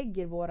vi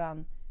lägger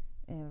våran,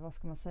 vad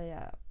ska man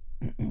säga,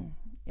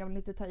 jag vill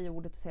inte ta i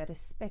ordet och säga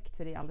respekt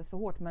för det är alldeles för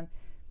hårt, men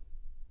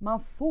man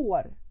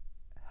får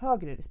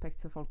högre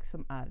respekt för folk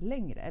som är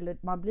längre, eller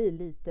man blir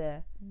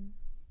lite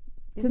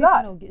det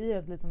sitter nog i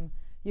ett liksom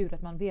djur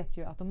att man vet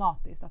ju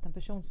automatiskt att en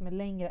person som är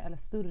längre eller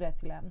större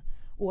till en,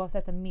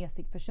 oavsett en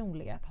mesig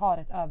personlighet, har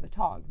ett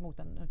övertag mot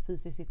en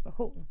fysisk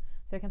situation.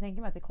 Så jag kan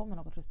tänka mig att det kommer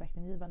något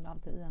respektingivande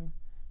alltid i en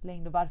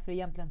längd, och varför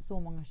egentligen så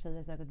många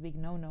tjejer säger att ett big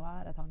no-no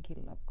är att ha en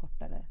kille av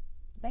kortare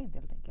längd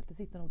helt enkelt. Det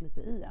sitter nog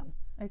lite i en.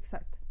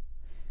 Exakt.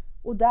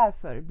 Och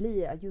därför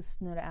blir jag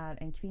just när det är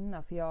en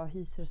kvinna, för jag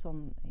hyser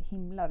sån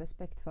himla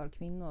respekt för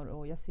kvinnor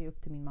och jag ser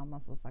upp till min mamma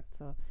som sagt,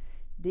 så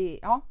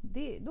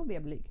då blir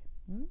jag blyg.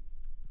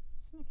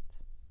 Snyggt.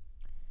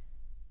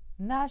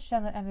 När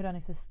känner Emmy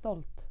Rönning sig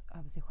stolt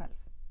över sig själv?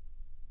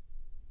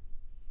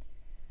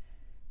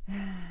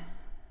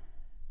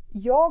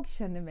 Jag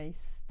känner mig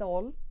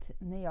stolt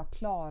när jag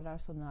klarar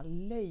sådana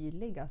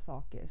löjliga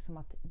saker som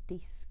att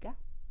diska,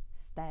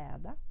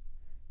 städa,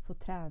 få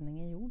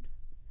träningen gjord,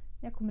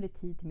 när jag kommer i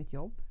tid till mitt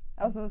jobb.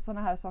 Alltså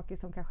sådana här saker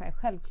som kanske är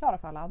självklara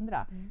för alla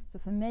andra. Så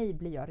för mig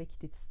blir jag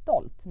riktigt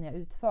stolt när jag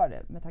utför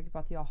det, med tanke på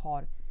att jag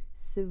har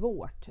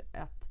svårt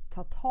att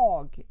ta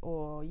tag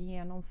och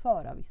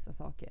genomföra vissa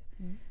saker.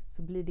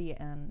 Så blir det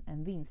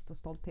en vinst och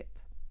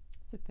stolthet.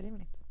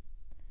 Superrimligt.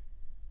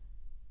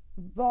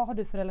 vad har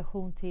du för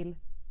relation till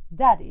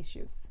daddy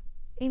issues?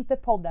 Inte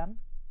podden,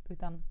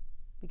 utan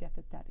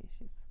begreppet daddy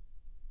issues.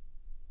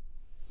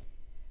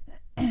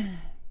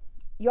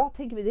 Jag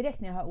tänker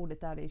direkt när jag hör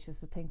ordet daddy issues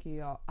så tänker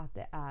jag att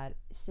det är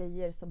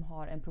tjejer som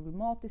har en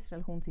problematisk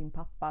relation till sin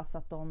pappa så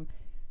att de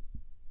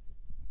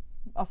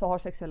alltså har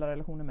sexuella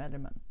relationer med äldre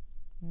män.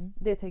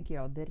 Det tänker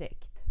jag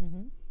direkt.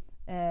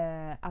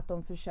 Att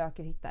de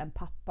försöker hitta en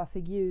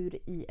pappafigur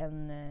i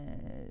en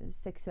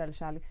sexuell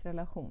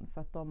kärleksrelation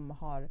för att de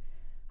har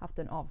haft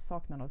en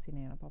avsaknad av sin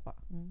egna pappa.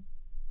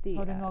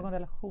 Har du någon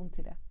relation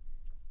till det?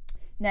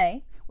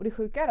 Nej, och det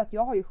sjuka är att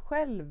jag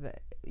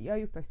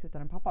är uppväxt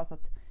utan en pappa så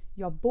att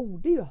jag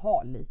borde ju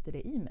ha lite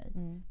det i mig.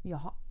 Men jag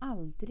har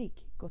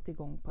aldrig gått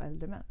igång på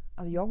äldre män.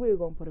 Alltså jag går ju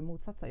igång på det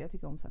motsatta. Jag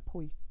tycker om så här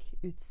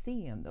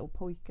pojkutseende och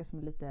pojkar som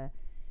är lite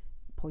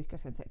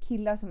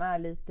killar som är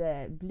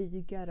lite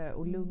blygare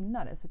och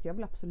lugnare. Så att jag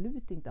vill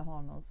absolut inte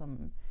ha någon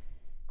som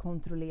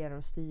kontrollerar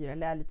och styr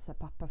eller är lite så här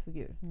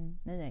pappafigur.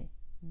 Nej.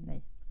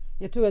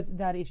 Jag tror att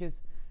daddy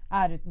issues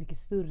är ett mycket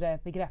större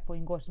begrepp och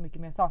ingår så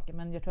mycket mer saker.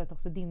 Men jag tror att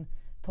också din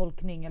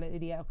tolkning eller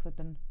idé är också att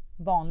den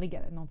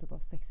vanligare, någon typ av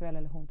sexuell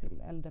relation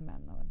till äldre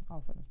män och en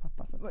avsaknad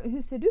pappa. Så.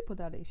 Hur ser du på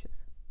daddy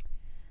issues?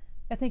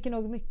 Jag tänker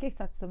nog mycket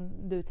exakt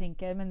som du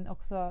tänker, men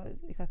också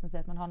exakt som du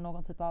säger att man har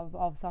någon typ av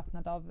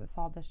avsaknad av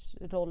faders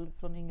roll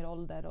från yngre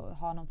ålder och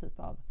har någon typ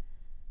av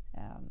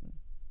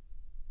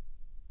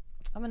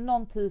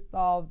någon typ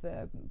av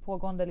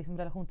pågående liksom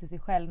relation till sig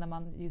själv när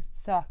man just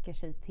söker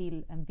sig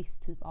till en viss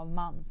typ av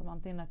man som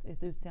antingen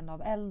ett utseende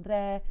av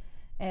äldre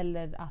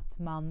eller att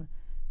man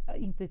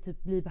inte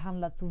typ blir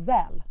behandlad så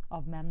väl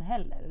av män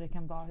heller. Det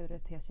kan vara hur det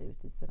ter sig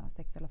ut i sina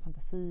sexuella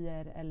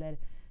fantasier eller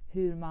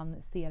hur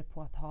man ser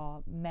på att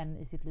ha män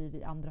i sitt liv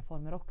i andra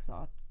former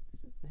också.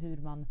 Hur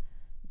man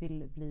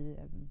vill bli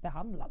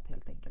behandlad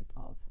helt enkelt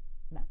av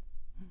män.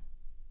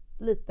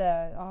 Lite,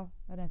 jag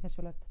hade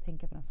kanske velat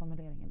tänka på den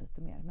formuleringen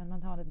lite mer. Men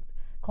man har ett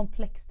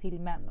komplex till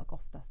män och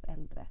oftast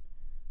äldre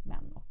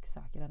män och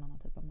söker en annan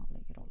typ av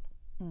manlig roll.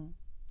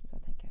 Så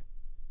jag tänker.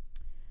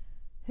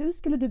 Hur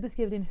skulle du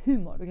beskriva din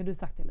humor? Du har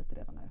sagt det lite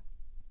redan nu.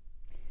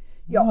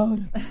 Ja.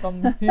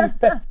 Som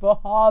djupet på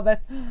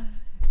havet.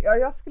 Ja,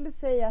 jag skulle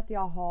säga att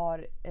jag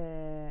har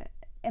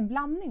en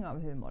blandning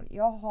av humor.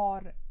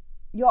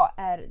 Jag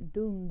är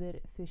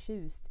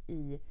dunderförtjust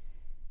i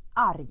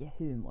arg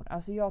humor.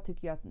 Alltså jag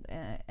tycker ju att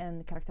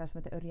en karaktär som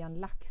heter Örjan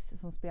Lax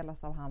som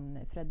spelas av han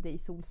Fredde i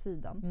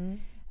Solsidan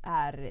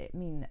är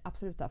min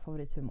absoluta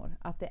favorithumor.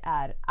 Att det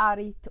är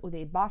argt och det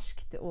är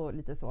barskt och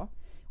lite så.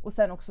 Och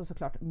sen också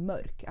såklart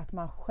mörk. Att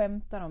man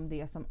skämtar om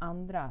det som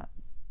andra,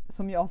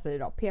 som jag säger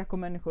då,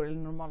 PK-människor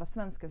eller normala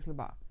svenskar skulle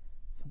bara,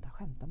 sånt där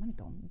skämtar man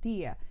inte om.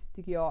 Det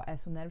tycker jag är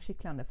så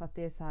nervkittlande för att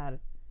det är så här,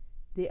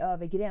 det är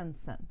över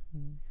gränsen.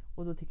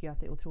 Och då tycker jag att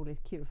det är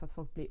otroligt kul för att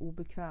folk blir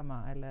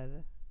obekväma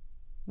eller...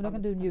 Men då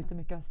kan du njuta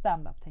mycket av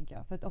stand-up tänker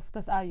jag. För att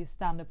oftast är ju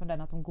stand-up på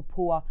den att de går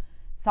på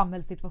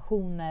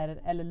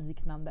samhällssituationer eller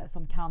liknande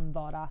som kan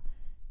vara,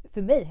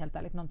 för mig helt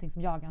ärligt, någonting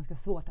som jag har ganska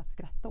svårt att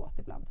skratta åt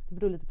ibland. Det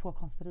beror lite på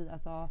konsteri,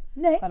 alltså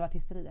själva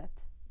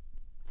artisteriet.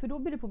 För då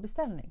blir det på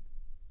beställning.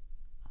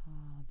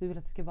 Du vill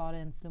att det ska vara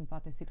en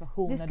slumpartad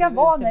situation det ska när du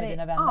vara är ute med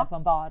dina vänner på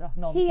en bar och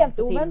någon helt kan få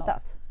till oväntat.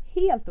 något.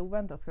 Helt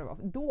oväntat ska det vara.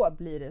 Då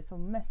blir det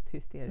som mest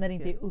hysteriskt. När det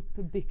inte är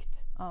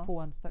uppbyggt på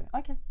en större...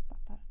 Okej,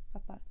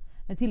 fattar.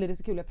 Men till det är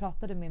så kul, jag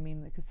pratade med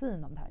min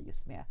kusin om det här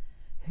just med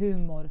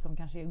humor som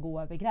kanske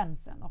går över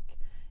gränsen. Och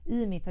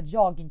i mitt att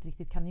jag inte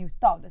riktigt kan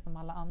njuta av det som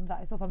alla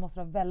andra. I så fall måste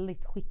det vara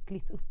väldigt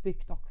skickligt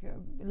uppbyggt och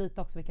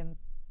lite också vilken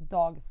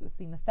dags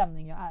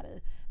sinnesstämning jag är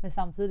i. Men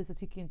samtidigt så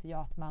tycker inte jag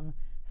att man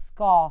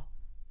ska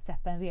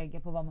sätta en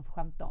regel på vad man får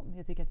skämta om.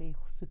 Jag tycker att det är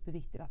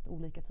superviktigt att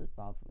olika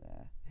typer av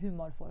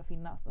humor får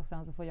finnas. Och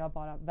sen så får jag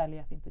bara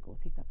välja att inte gå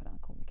och titta på den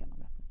komikern om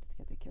jag inte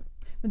tycker att det är kul.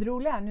 Men det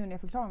roliga är nu när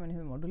jag förklarar min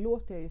humor, då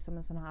låter jag ju som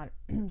en sån här,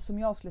 som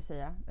jag skulle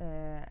säga,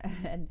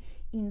 en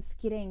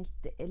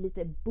inskränkt,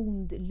 lite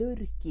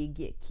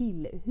bondlurkig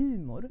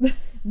killhumor.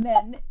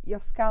 Men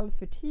jag ska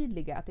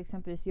förtydliga att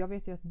exempelvis, jag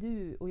vet ju att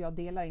du och jag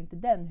delar inte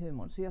den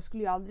humorn. Så jag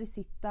skulle ju aldrig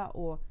sitta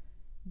och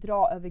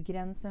dra över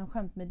gränsen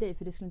skämt med dig,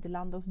 för det skulle inte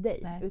landa hos dig.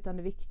 Nej. Utan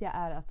det viktiga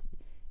är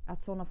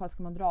att sådana fall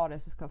ska man dra det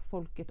så ska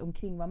folket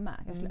omkring vara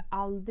med. Jag skulle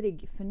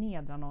aldrig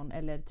förnedra någon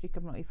eller trycka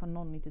på någon ifall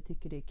någon inte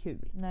tycker det är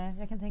kul. Nej,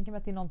 jag kan tänka mig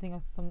att det är någonting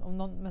också som,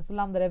 men så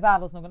landar det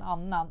väl hos någon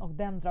annan och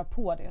den drar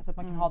på det så att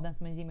man kan ha den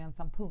som en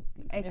gemensam punkt.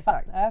 Liksom.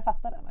 Exakt. Jag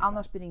fattar det.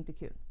 Annars blir det inte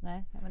kul.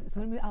 Nej, men så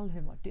är det med all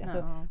humor.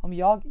 Om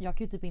jag kan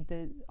ju typ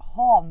inte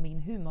ha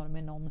min humor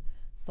med någon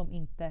som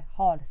inte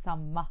har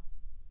samma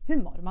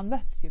humor. Man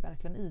möts ju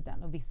verkligen i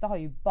den och vissa har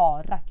ju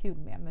bara kul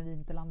med men vi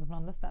inte landar på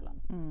andra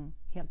ställen.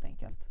 Helt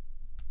enkelt.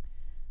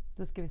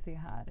 Då ska vi se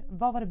här.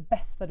 Vad var det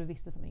bästa du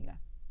visste som yngre?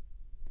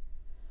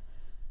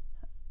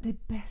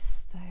 Det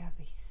bästa jag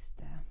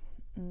visste?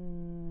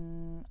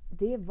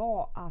 Det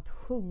var att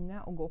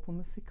sjunga och gå på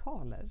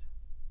musikaler.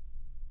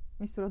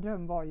 Min stora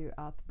dröm var ju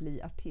att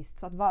bli artist.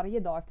 Så att varje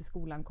dag efter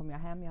skolan kom jag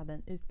hem. Jag hade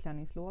en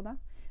utklädningslåda.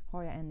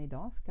 Har jag än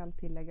idag, ska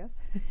tilläggas.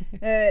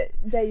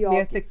 Där jag...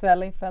 Mer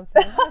sexuella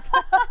influenser.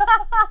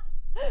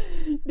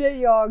 Där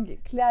jag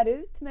klädde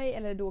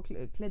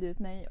ut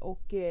mig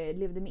och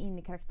levde mig in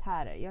i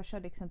karaktärer. Jag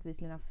körde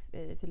exempelvis Lena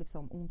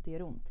Philipsson Ont det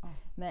gör ont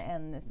med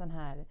en sån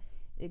här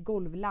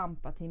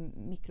golvlampa till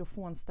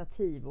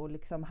mikrofonstativ och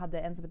liksom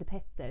hade en som heter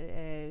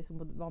Petter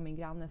som var min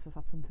granne som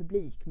satt som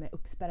publik med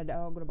uppspärrade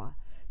ögon och bara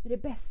det är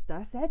det bästa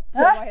jag sett.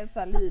 Jag var helt så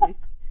här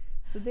lyrisk.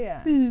 Så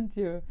det Fint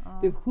ju.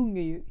 Du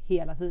sjunger ju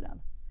hela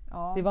tiden.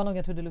 Ja. Det var nog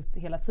jag trodde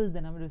hela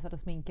tiden när du satt och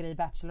sminkade i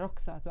Bachelor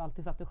också. Att du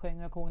alltid satt och sjöng.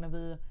 Jag kommer ihåg när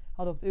vi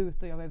hade åkt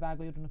ut och jag var iväg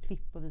och gjorde något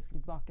klipp och vi skulle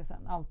tillbaka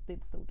sen.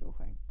 Alltid stod du och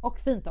sjöng. Och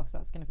fint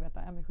också ska ni få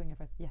veta. Emmy sjunger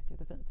faktiskt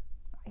jättefint.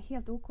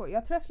 Helt OK.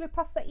 Jag tror jag skulle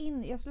passa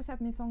in. Jag skulle säga att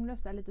min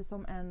sångröst är lite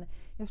som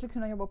jag skulle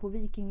kunna jobba på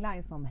Viking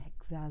Line som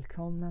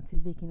välkomna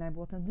till Viking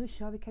Line-båten. Nu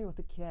kör vi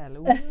karaoke kväll.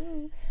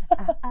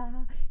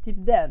 Typ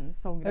den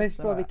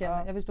sångrösten.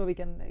 Jag förstår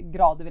vilken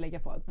grad du vill lägga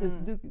på.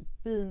 Du är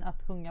fin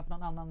att sjunga på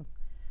någon annans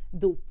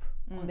dop.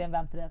 Om det är en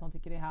vän till dig att de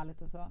tycker det är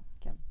härligt och så.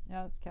 Okay.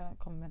 Jag ska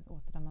komma med en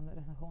återdömande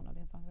recension av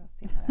din sångröst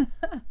senare.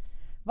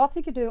 Vad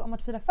tycker du om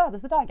att fira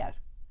födelsedagar?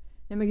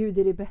 Nej men gud,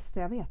 det är det bästa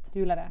jag vet. Du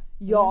gillar det?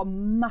 Jag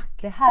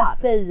maxar. Det här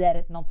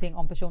säger någonting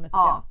om personen tycker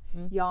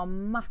jag. Jag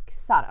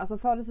maxar. Alltså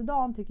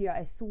födelsedagen tycker jag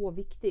är så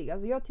viktig.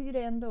 Alltså jag tycker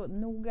det är ändå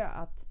noga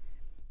att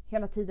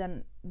hela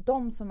tiden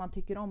de som man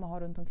tycker om att ha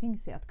runt omkring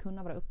sig att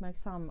kunna vara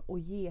uppmärksam och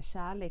ge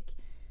kärlek.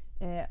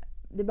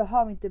 Det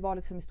behöver inte vara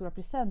liksom i stora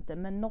presenter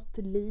men något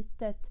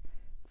litet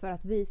för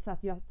att visa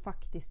att jag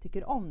faktiskt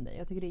tycker om dig.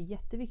 Jag tycker det är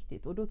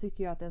jätteviktigt och då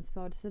tycker jag att ens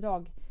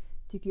födelsedag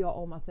tycker jag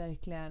om att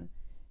verkligen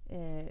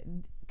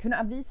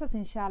kunna visa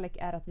sin kärlek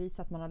är att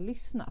visa att man har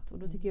lyssnat och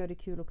då tycker jag det är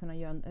kul att kunna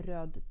göra en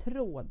röd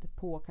tråd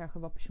på kanske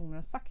vad personen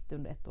har sagt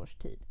under ett års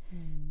tid.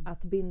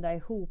 Att binda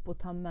ihop och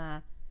ta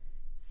med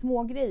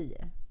små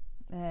grejer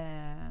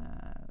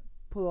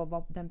på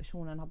vad den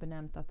personen har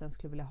benämnt att den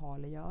skulle vilja ha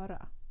eller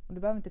göra. Och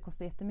det behöver inte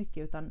kosta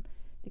jättemycket utan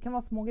det kan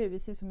vara små grejer. Vi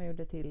ser som jag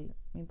gjorde till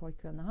min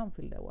pojkvän när han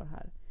fyllde år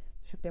här.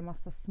 Då köpte jag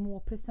massa små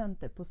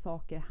presenter på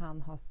saker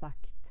han har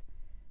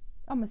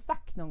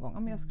sagt någon gång.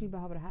 Men jag skulle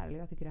behöva det här eller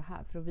jag tycker det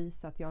här för att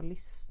visa att jag har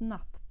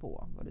lyssnat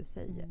på vad du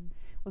säger.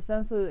 Och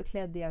sen så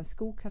klädde jag en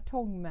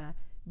skokartong med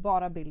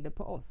bara bilder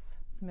på oss.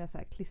 Som jag så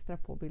här klistrar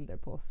på bilder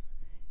på oss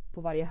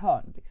på varje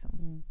hörn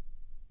liksom.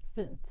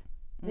 Fint.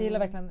 Jag gillar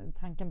verkligen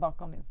tanken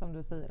bakom det som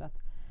du säger att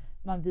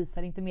man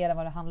visar inte mer än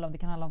vad det handlar om. Det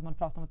kan handla om att man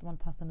pratar om att man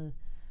testar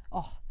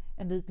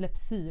en ny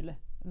Lypsyl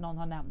någon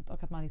har nämnt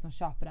och att man liksom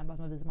köper den bara att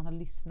man visar att man har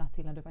lyssnat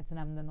till när du faktiskt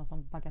nämnde någon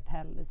som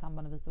bagatell i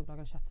samband med att vi stod och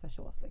lagade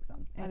köttfärssås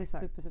liksom. Det är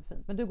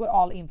superfint. Men du går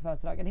all in på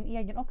födelsedagar. Din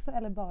egen också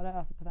eller bara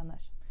öser på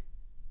vänners?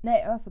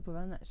 Nej, öser på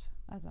vänners.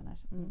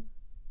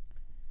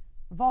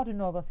 Var du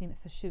någonsin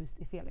förtjust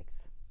i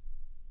Felix?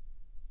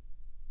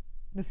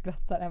 Nu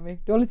skrattar Emmy.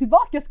 Du håller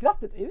tillbaka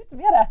skrattet. Ut med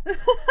det!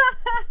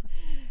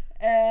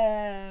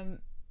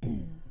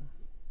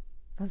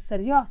 Fast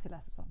seriöst jag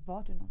läser så.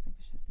 Var du någonsin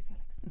förtjust i Felix?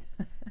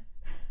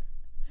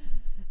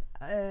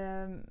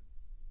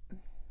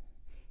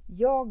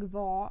 Jag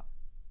var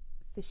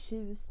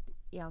förtjust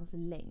i hans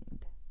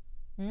längd.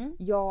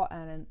 Jag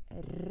är en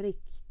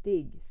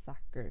riktig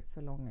sucker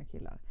för långa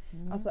killar.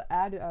 Alltså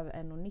är du över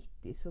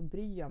 1,90 så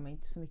bryr jag mig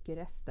inte så mycket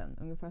resten.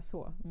 Ungefär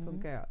så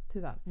funkar jag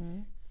tyvärr.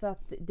 Så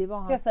att det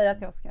var Ska jag säga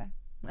till Oskar?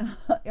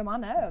 Ja men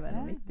han är över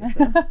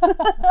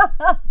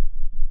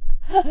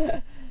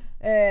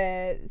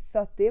 1,90 så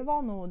att det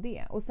var nog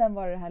det. Och sen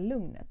var det här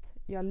lugnet.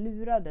 Jag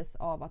lurades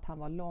av att han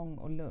var lång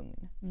och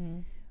lugn.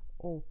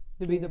 Och,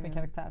 du byggde upp en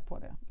karaktär på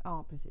det.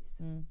 Ja,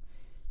 precis.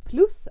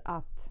 Plus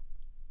att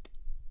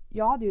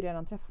jag hade ju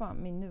redan träffat,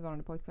 min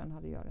nuvarande pojkvän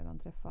hade jag redan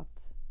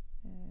träffat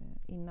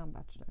innan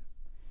Bachelor.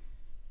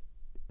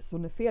 Så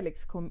när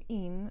Felix kom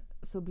in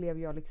så blev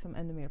jag liksom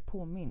ännu mer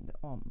påmind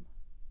om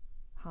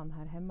han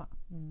här hemma.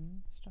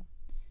 Förstår.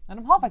 Men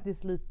de har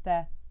faktiskt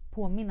lite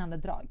påminnande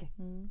drag.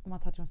 Om man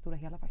tar till de stora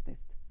hela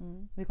faktiskt.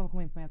 Vi kommer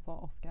komma in på mer på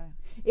Oscar.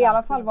 I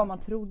alla fall vad man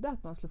trodde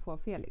att man skulle få av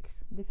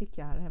Felix. Det fick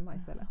jag här hemma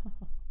istället.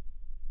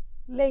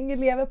 Länge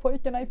lever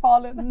pojkarna i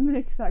Falun.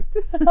 Exakt.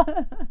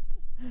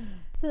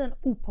 Säg en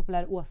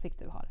opopulär åsikt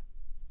du har.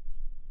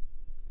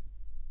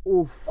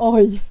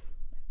 Oj.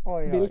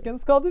 Vilken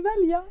ska du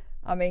välja?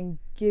 Ja men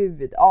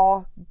gud.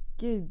 Ja,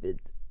 gud.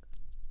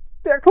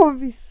 Jag kommer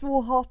bli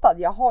så hatad.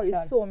 Jag har ju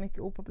så mycket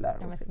opopulära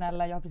åsikter. Men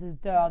snälla, jag har precis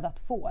dödat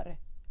får.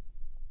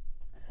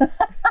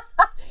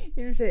 I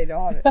och för sig, det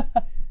har du.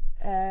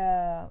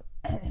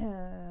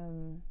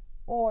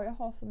 Jag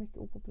har så mycket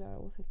opopulära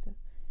åsikter.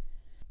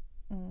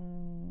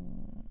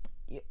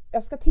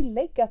 Jag ska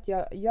tillägga att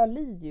jag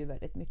lider ju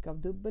väldigt mycket av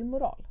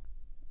dubbelmoral.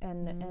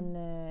 En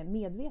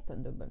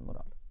medveten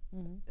dubbelmoral.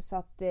 Så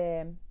att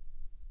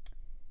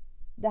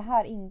det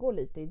här ingår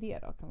lite i det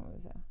då, kan man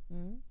väl säga.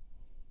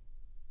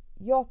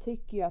 Jag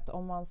tycker ju att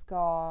om man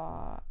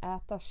ska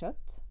äta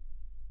kött.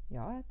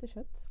 Jag äter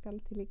kött, ska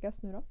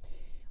tilläggas nu då.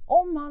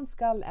 Om man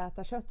ska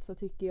äta kött så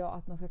tycker jag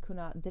att man ska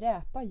kunna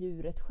dräpa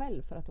djuret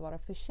själv för att vara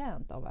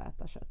förtjänt av att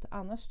äta kött.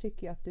 Annars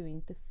tycker jag att du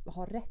inte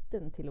har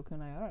rätten till att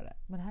kunna göra det.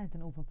 Men det här är inte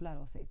en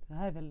opopulär åsikt. Det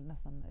här är väl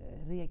nästan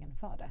regeln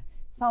för det.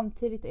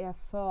 Samtidigt är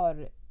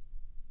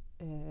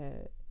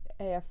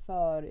jag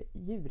för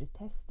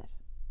djurtester.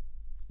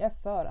 Jag är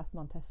för att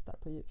man testar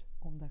på djur.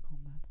 Om där kom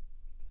den.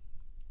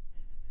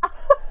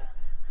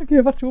 Gud,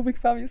 jag var så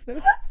obekväm just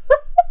nu.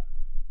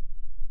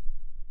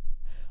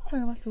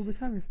 Jag var så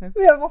obekväm just nu.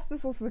 Men jag måste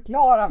få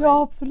förklara mig.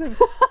 Ja, absolut.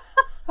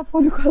 Här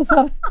får du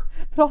chansen.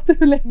 Prata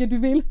hur länge du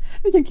vill.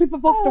 Vi kan klippa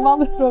bort de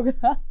andra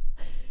frågorna.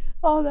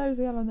 Ja, det här är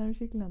så jävla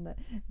nervkittlande.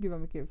 Gud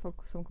vad mycket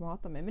folk som kommer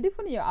hata mig. Men det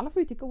får ni göra. Alla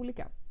får ju tycka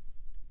olika.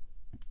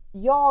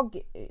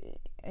 Jag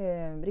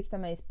riktar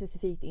mig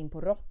specifikt in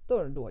på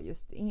råttor då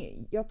just.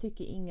 Jag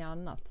tycker inget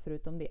annat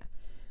förutom det.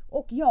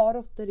 Och ja,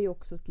 råttor är ju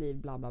också ett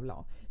liv, bla bla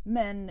bla.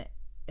 Men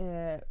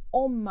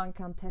om man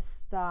kan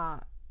testa...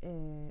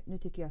 nu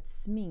tycker jag att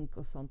smink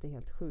och sånt är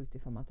helt sjukt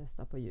ifall man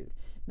testar på djur.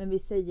 Men vi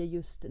säger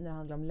just när det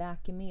handlar om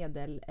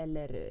läkemedel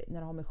eller när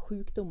det har med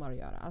sjukdomar att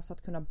göra. Alltså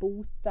att kunna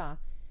bota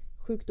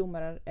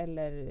sjukdomar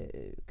eller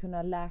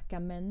kunna läka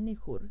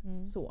människor.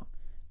 Så.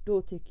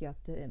 Då tycker jag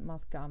att man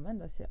ska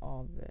använda sig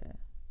av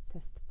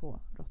test på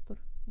råttor.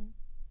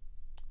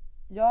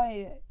 Jag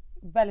är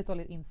väldigt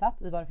dåligt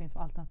insatt i vad det finns för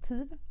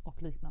alternativ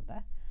och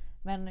liknande.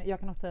 Men jag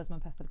kan också säga som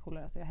en pest eller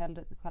kolera, så jag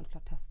hellre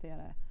självklart testar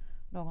det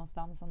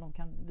någonstans om de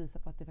kan visa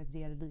på att det faktiskt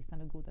ger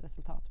liknande goda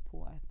resultat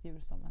på ett djur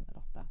som en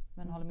råtta.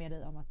 Men håller med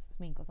dig om att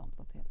smink och sånt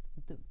låter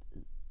helt dumt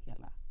i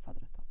hela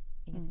faderuttan.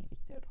 Ingenting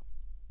viktigare då.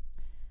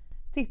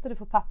 Tittar du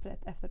på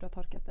pappret efter att du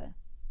har torkat dig?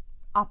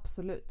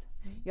 Absolut.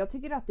 Jag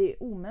tycker att det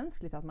är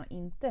omänskligt att man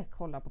inte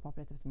kollar på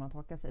pappret efter man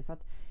har torkat sig. För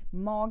att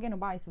magen och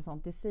bajs och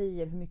sånt, det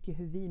säger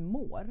hur vi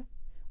mår.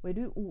 Och är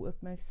du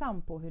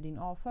ouppmärksam på hur din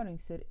avföring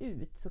ser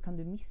ut så kan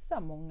du missa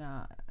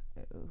många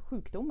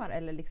sjukdomar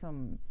eller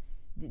liksom...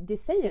 Det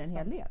säger en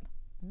hel del.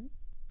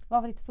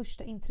 Vad var ditt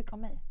första intryck av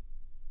mig?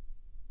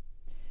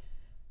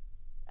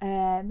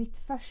 Mitt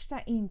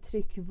första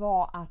intryck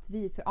var att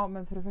vi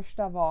för det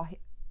första var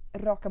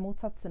raka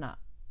motsatserna.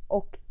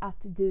 Och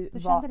att du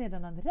kände det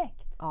redan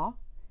direkt? Ja.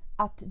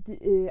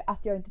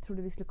 Att jag inte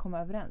trodde vi skulle komma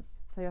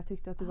överens. För jag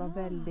tyckte att du var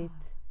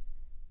väldigt...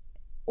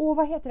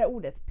 vad heter det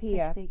ordet?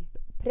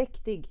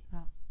 Präktig.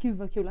 Ja. Gud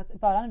vad kul att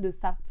bara när du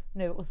satt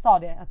nu och sa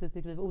det att du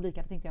tyckte vi var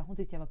olika, då tänkte jag hon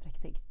tyckte jag var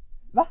präktig.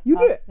 Va?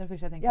 Gjorde du? Det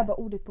första jag tänkte. Jag bara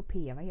ordet på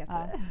P, vad heter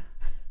det?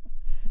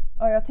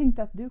 Ja, jag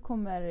tänkte att du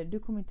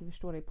kommer inte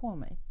förstå dig på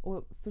mig.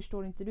 Och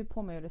förstår inte du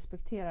på mig och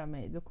respekterar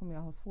mig, då kommer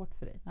jag ha svårt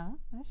för dig. Ja,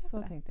 jag köper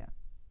så det. Tänkte jag.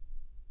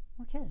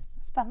 Okej,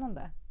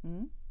 spännande.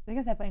 Jag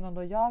kan säga på en gång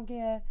då, jag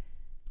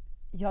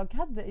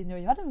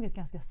hade nog ett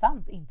ganska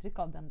sant intryck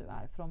av den du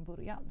är från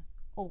början.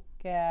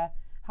 Och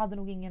hade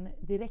nog ingen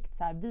direkt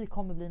så här, vi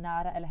kommer bli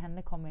nära eller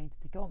henne kommer jag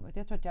inte tycka om.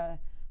 Jag tror att jag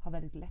har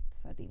väldigt lätt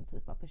för din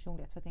typ av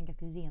personlighet. För att det är en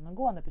ganska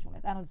genomgående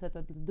personlighet. Även om du säger att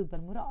du har lite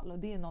dubbelmoral. Och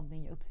det är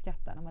någonting jag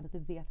uppskattar. När man lite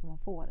vet vad man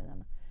får i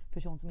en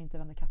person som inte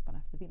vänder kappan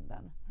efter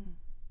vinden.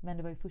 Men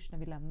det var ju först när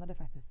vi lämnade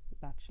faktiskt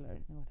Bachelor.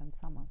 När vi var hem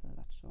tillsammans. När vi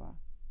var så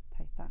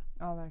tajta.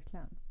 Ja,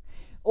 verkligen.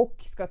 Och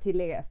ska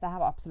tilläggas, det här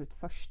var absolut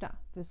första.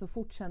 För så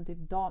fort sen typ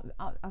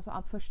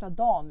första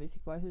dagen vi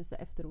fick vara i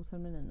huset efter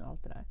rosceremonin och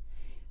allt det där.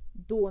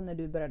 Då när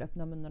du började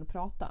öppna munnen och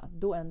prata,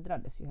 då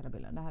ändrades ju hela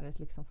bilden. Det här är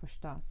liksom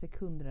första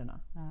sekunderna.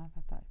 Ja, jag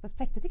fattar. Fast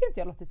präktig tycker inte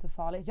jag låter så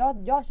farligt. Jag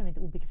känner mig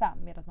inte obekväm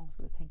med att någon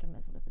skulle tänka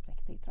mig som lite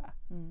präktig, tror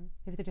jag.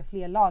 Jag vet att jag har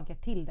fler lager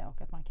till det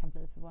och att man kan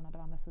bli förvånad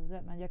av andra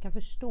sidor. Men jag kan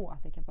förstå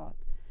att det kan vara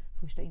ett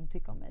första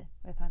intryck av mig.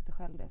 Och jag tar inte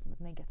själv det som ett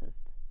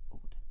negativt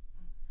ord.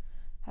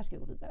 Här ska vi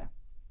gå vidare.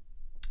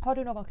 Har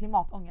du någon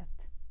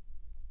klimatångest?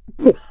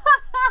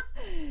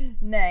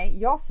 Nej,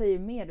 jag säger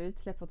mer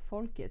utsläpp åt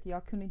folket.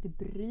 Jag kunde inte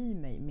bry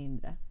mig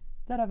mindre.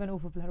 Där har vi en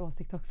opopulär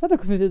åsikt också. Då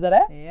kommer vi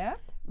vidare. Yeah.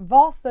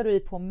 Vad stör du dig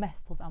på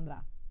mest hos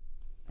andra?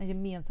 En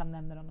gemensam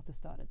nämnare av något du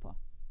stör dig på.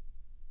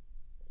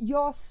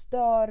 Jag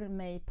stör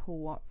mig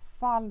på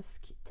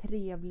falsk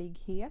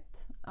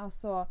trevlighet.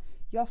 Alltså,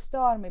 jag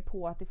stör mig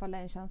på att ifall det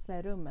är en känsla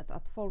i rummet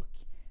att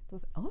folk då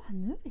säger,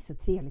 nu är det så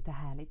trevligt och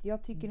härligt.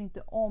 Jag tycker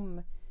inte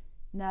om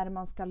när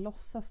man ska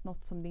låtsas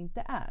något som det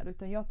inte är.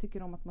 Utan jag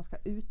tycker om att man ska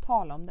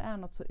uttala. Om det är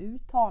något så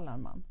uttalar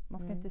man. Man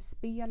ska inte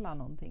spela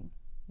någonting.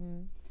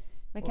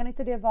 Men kan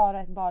inte det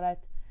vara bara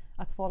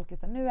att folk är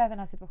så här, nu är vi i den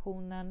här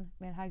situationen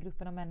med den här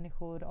gruppen av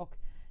människor och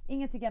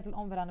ingen tycker egentligen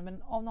om varandra,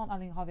 men av någon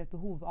anledning har vi ett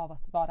behov av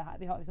att vara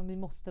här. Vi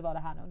måste vara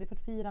här nu. Om det är för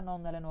att fira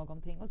någon eller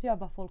någonting. Och så gör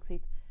bara folk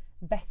sitt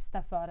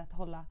bästa för att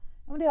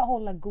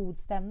hålla god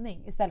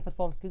stämning. Istället för att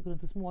folk ska gå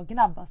runt och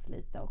smågnabbas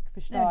lite och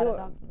förstöra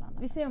dagen för någon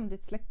annan. Vi ser om det är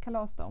ett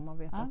släktkalas då, om man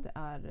vet att det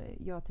är,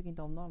 jag tycker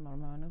inte om någon av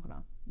de här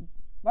människorna.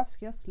 Varför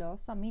ska jag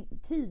slösa? Min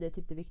tid är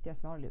typ det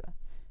viktigaste vi har i livet.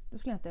 Då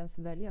skulle jag inte ens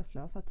välja att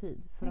slösa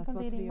tid. För att vara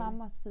det är din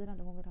mammas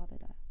firande, hon vill ha dig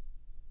där.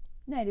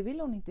 Nej, det vill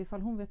hon inte.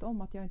 Ifall hon vet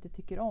om att jag inte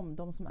tycker om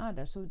de som är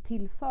där, så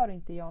tillför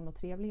inte jag någon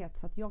trevlighet.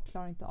 För att jag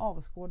klarar inte av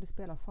att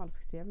skådespela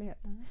falsk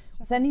trevlighet.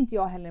 Och sen är inte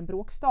jag heller en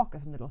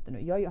bråkstaka som det låter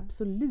nu. Jag är ju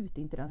absolut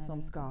inte den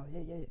som ska...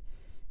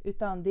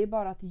 Utan det är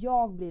bara att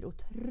jag blir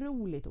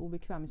otroligt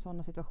obekväm i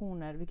sådana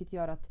situationer. Vilket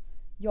gör att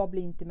jag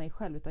blir inte mig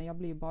själv, utan jag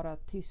blir bara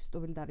tyst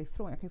och vill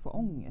därifrån. Jag kan ju få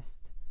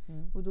ångest.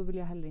 Och då vill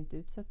jag heller inte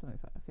utsätta mig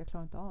för det. För jag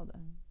klarar inte av det.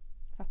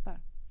 Fattar.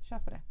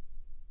 Köper det.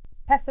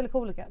 Pest eller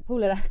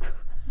kolera?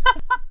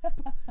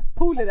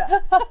 Kolera.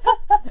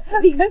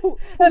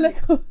 Eller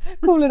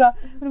kolera.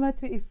 Men de här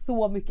 3 är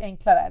så mycket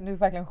enklare. Nu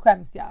verkligen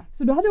skäms jag.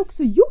 Så du hade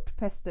också gjort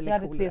pest eller Jag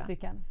hade kolera? 3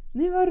 stycken.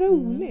 Det var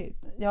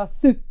roligt. Jag har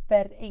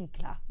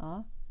superenkla.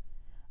 Ja.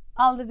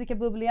 Aldrig dricka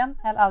bubbel igen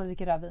eller aldrig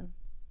dricka rödvin.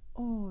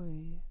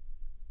 Oj,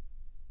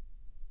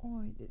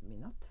 det är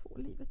mina 2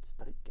 livets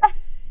drycker.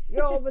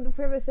 Ja, men då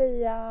får jag väl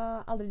säga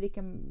aldrig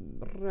dricka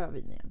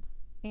rödvin igen.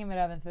 Ingen mer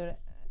rödvin för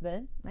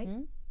dig.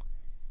 Nej.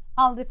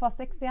 Aldrig få ha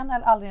sex igen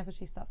eller aldrig igen få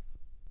kyssas.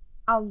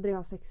 Aldrig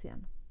ha sex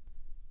igen.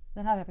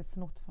 Den här har jag faktiskt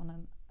snott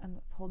från en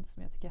podd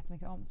som jag tycker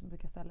jättemycket om, som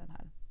brukar ställa den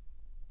här.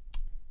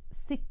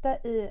 Sitta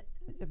i,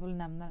 jag vill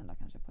nämna den då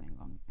kanske på en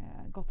gång.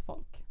 Gott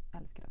folk,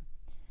 jag älskar den.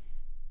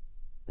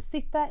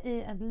 Sitta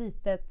i ett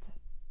litet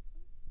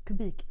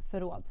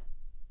kubikförråd.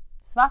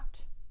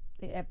 Svart.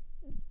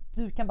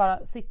 Du kan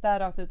bara sitta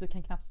rakt ut, du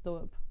kan knappt stå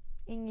upp.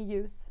 Ingen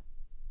ljus,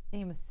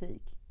 ingen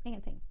musik,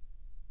 ingenting.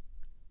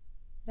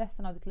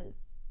 Resten av ditt liv.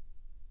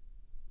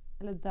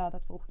 Eller döda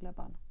 2 oskyldiga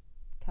barn.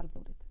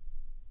 Kallblodigt.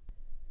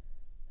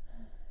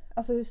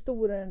 Alltså hur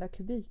stor är den där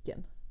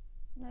kubiken?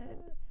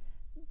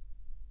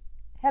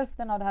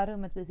 Hälften av det här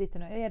rummet vi sitter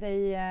nu.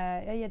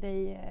 Jag ger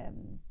dig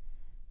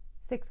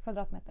 6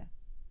 kvadratmeter.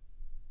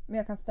 Men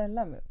jag kan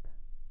ställa mig upp.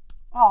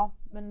 Ja,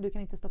 men du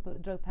kan inte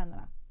dra upp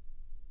händerna.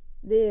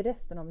 Det är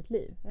resten av mitt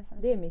liv.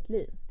 Det är mitt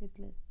liv. Ditt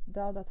liv.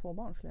 Döda 2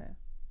 barn skulle jag göra.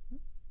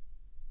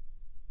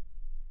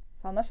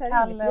 För annars är det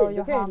Kalle inget liv.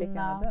 och Då kan jag ju lika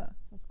gärna Johanna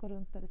dö. som går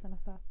runt där i sina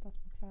söta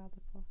små kläder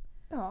på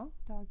Ja,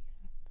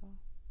 dagiset och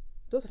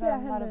då skulle jag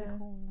drömmar och hellre...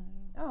 visioner.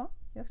 Ja,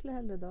 jag skulle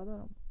hellre döda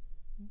dem.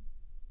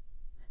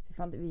 Fy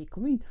fan, vi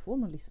kommer ju inte få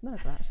någon lyssnare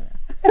på det här känner jag.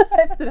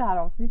 Efter det här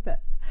avsnittet.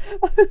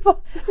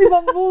 Vi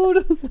var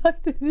mord och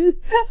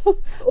slakteri.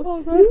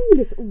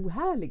 Otroligt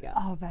ohärliga.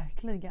 Ja,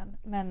 verkligen.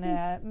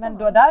 Men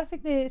då där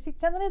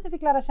kände ni att ni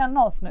fick lära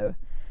känna oss nu.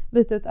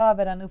 Lite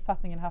utöver den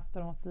uppfattningen haft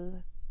om oss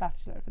i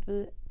Bachelor. För att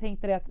vi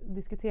tänkte det att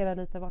diskutera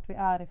lite vart vi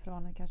är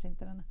ifrån. Kanske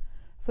inte den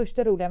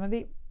första roliga. Men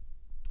vi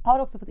har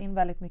också fått in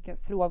väldigt mycket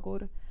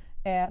frågor.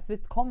 Så vi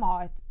kommer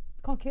ha ett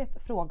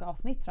konkret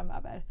frågeavsnitt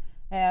framöver.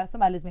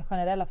 Som är lite mer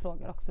generella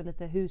frågor också.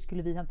 Lite hur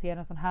skulle vi hantera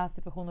en sån här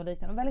situation och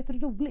liknande. Och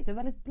väldigt roligt. Och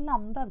väldigt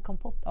blandad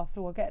kompott av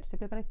frågor. Så jag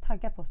blir väldigt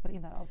taggad på att spela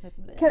in det här avsnittet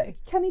med dig.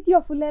 Kan inte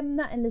jag få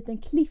lämna en liten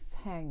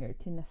cliffhanger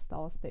till nästa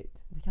avsnitt?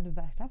 Det kan du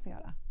verkligen få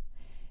göra.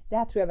 Det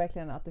här tror jag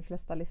verkligen att de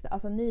flesta lyssnare,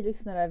 alltså ni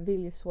lyssnare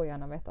vill ju så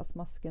gärna veta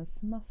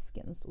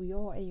smaskens och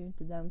jag är ju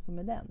inte den som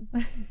är den.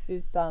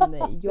 Utan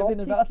jag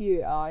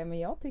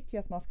tycker ju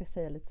att man ska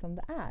säga lite som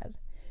det är.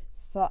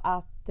 Så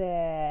att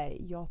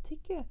jag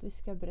tycker att vi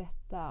ska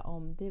berätta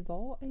om det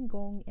var en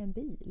gång en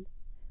bil.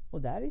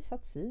 Och där är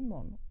satt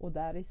Simon och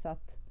där är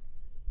satt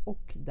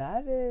och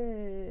där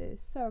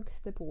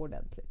sögs det på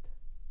ordentligt.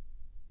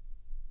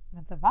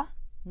 Vänta, va?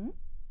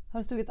 Har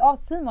du sugit av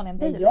Simon i en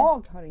bil? Nej,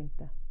 jag har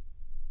inte.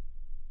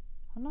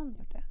 Har någon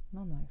gjort det?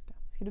 Någon har gjort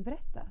det. Ska du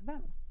berätta?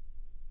 Vem?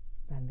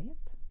 Vem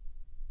vet?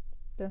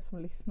 Den som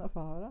lyssnar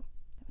får höra.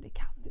 Det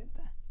kan du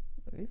inte.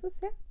 Vi får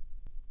se.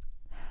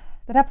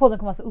 Den här podden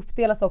kommer alltså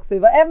uppdelas också i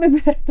vad Emmy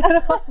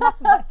berättar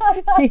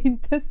och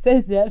inte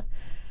säger.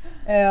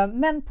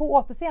 Men på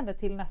återseende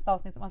till nästa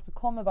avsnitt som alltså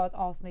kommer vara ett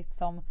avsnitt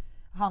som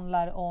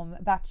handlar om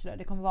Bachelor.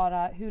 Det kommer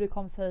vara hur det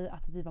kom sig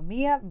att vi var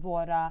med,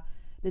 våra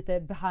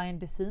lite behind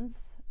the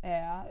scenes.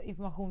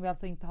 Information vi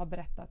alltså inte har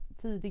berättat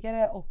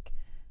tidigare och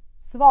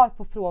svar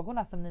på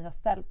frågorna som ni har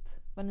ställt.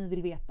 Vad ni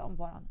vill veta om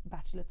våran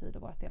Bachelor-tid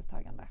och vårt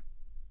deltagande.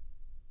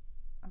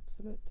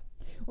 Absolut.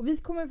 Och vi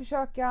kommer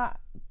försöka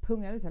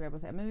punga ut, höll jag på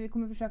att säga. Men vi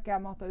kommer försöka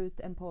mata ut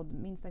en podd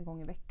minst en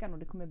gång i veckan. Och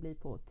det kommer bli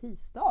på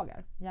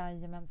tisdagar.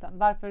 Jajamensan.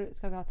 Varför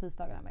ska vi ha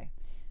tisdagar med?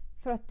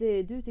 För att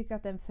du tycker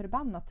att det är en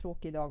förbannat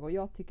tråkig dag. Och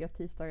jag tycker att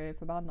tisdagar är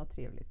förbannat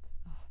trevligt.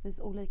 Vi är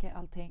så olika i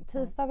allting.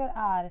 Tisdagar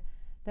är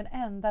den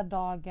enda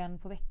dagen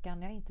på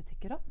veckan jag inte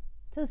tycker om.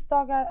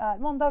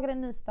 Måndagar är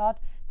en nystart.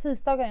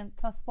 Tisdagar är en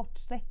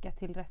transportsträcka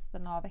till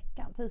resten av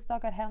veckan.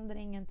 Tisdagar händer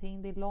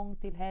ingenting. Det är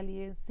långt till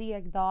helg, en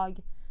seg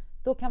dag.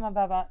 Då kan man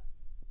behöva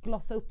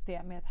glossa upp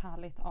det med ett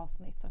härligt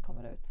avsnitt som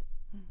kommer ut.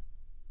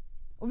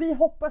 Och vi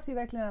hoppas ju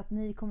verkligen att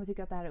ni kommer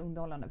tycka att det här är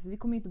underhållande. För vi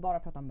kommer ju inte bara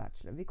prata om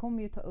Bachelor. Vi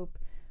kommer ju ta upp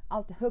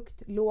allt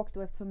högt, lågt.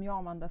 Och eftersom jag och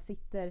Amanda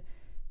sitter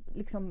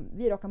liksom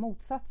vid raka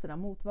motsatserna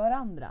mot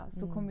varandra.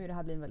 Så kommer ju det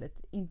här bli en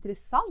väldigt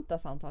intressanta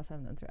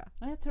samtalsämnen, tror jag.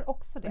 Ja, jag tror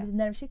också det. Lite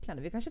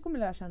nervkittlande. Vi kanske kommer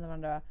lära känna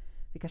varandra.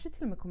 Vi kanske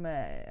till och med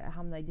kommer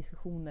hamna i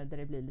diskussioner där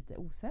det blir lite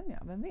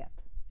osämja. Vem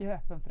vet? Jag är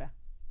öppen för det.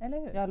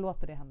 Eller hur? Jag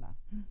låter det hända.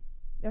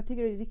 Jag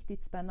tycker det är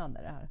riktigt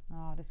spännande det här.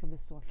 Ja, det ska bli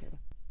så kul.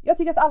 Jag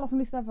tycker att alla som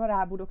lyssnar på det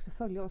här borde också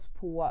följa oss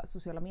på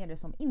sociala medier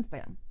som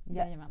Instagram.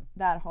 Jajamän.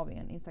 Där har vi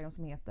en Instagram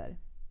som heter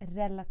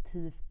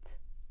Relativt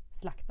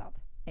slaktad.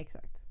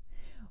 Exakt.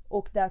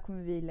 Och där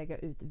kommer vi lägga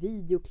ut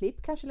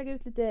videoklipp. Kanske lägga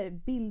ut lite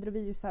bilder och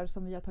videos här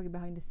som vi har tagit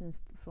behind the scenes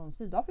från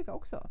Sydafrika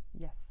också.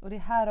 Yes. Och det är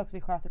här också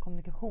vi sköter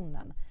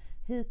kommunikationen.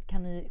 Hit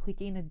kan ni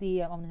skicka in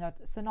idéer om ni har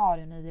ett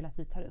scenario ni vill att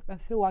vi tar upp. En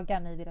fråga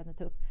ni vill att ni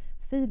tar upp.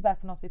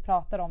 Feedback på något vi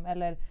pratar om.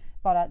 Eller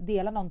bara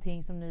dela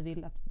någonting som ni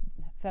vill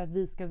för att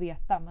vi ska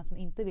veta men som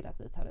ni inte vill att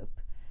vi tar upp.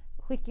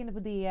 skicka in det på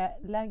det,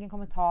 lägg en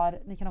kommentar.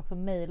 Ni kan också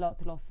mejla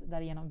till oss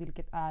därigenom,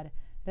 vilket är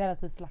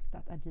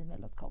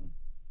relativslaktat@gmail.com.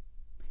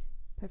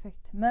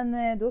 Perfekt.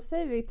 Men då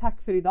säger vi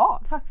tack för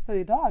idag. Tack för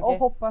idag. Och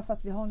hoppas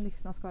att vi har en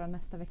lyssnarskara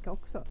nästa vecka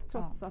också.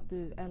 Trots att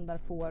du eldar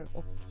får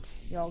och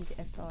jag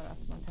är för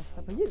att man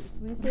testar på ljus.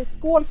 Men vi säger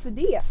skål för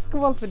det.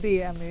 Skål för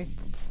det, Emmy.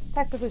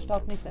 Tack för första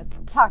avsnittet.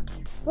 Tack.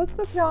 Puss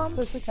och kram.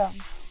 Puss och kram.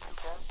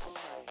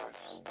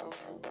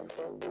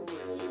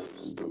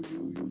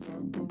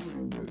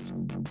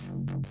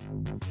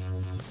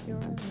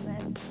 You're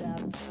messed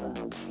up.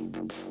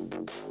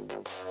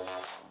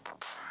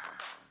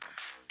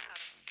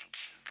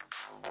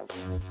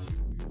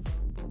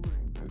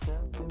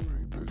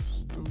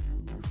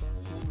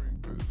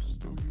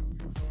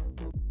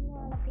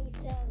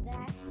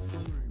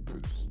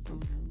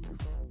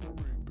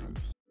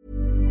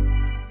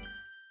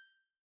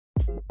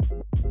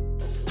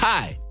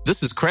 Hi,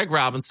 this is Craig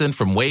Robinson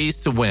from Ways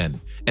to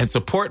Win, and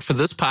support for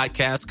this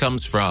podcast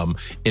comes from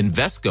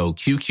Invesco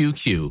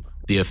QQQ,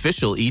 the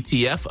official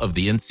ETF of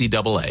the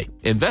NCAA.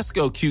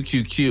 Invesco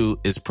QQQ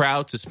is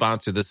proud to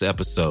sponsor this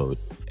episode,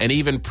 and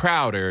even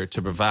prouder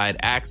to provide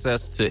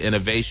access to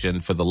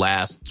innovation for the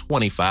last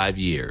 25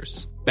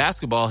 years.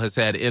 Basketball has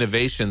had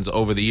innovations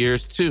over the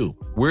years, too.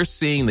 We're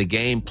seeing the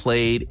game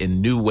played in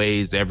new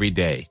ways every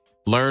day.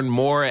 Learn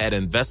more at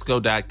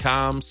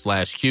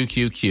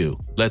Invesco.com/QQQ.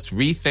 Let's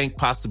rethink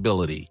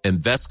possibility.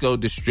 Invesco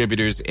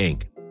Distributors,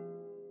 Inc.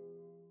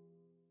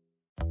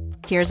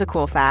 Here's a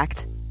cool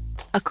fact.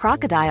 A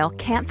crocodile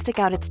can't stick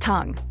out its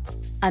tongue.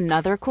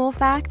 Another cool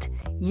fact,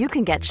 you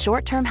can get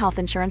short-term health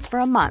insurance for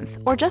a month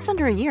or just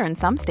under a year in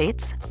some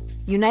states.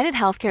 United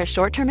Healthcare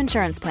short-term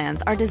insurance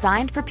plans are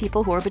designed for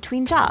people who are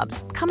between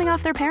jobs, coming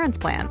off their parents'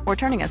 plan, or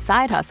turning a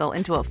side hustle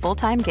into a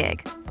full-time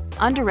gig.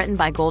 Underwritten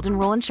by Golden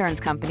Rule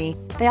Insurance Company,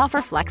 they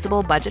offer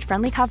flexible,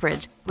 budget-friendly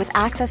coverage with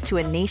access to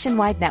a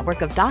nationwide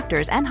network of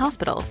doctors and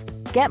hospitals.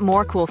 Get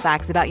more cool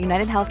facts about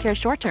United Healthcare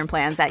short-term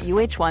plans at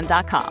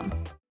uh1.com.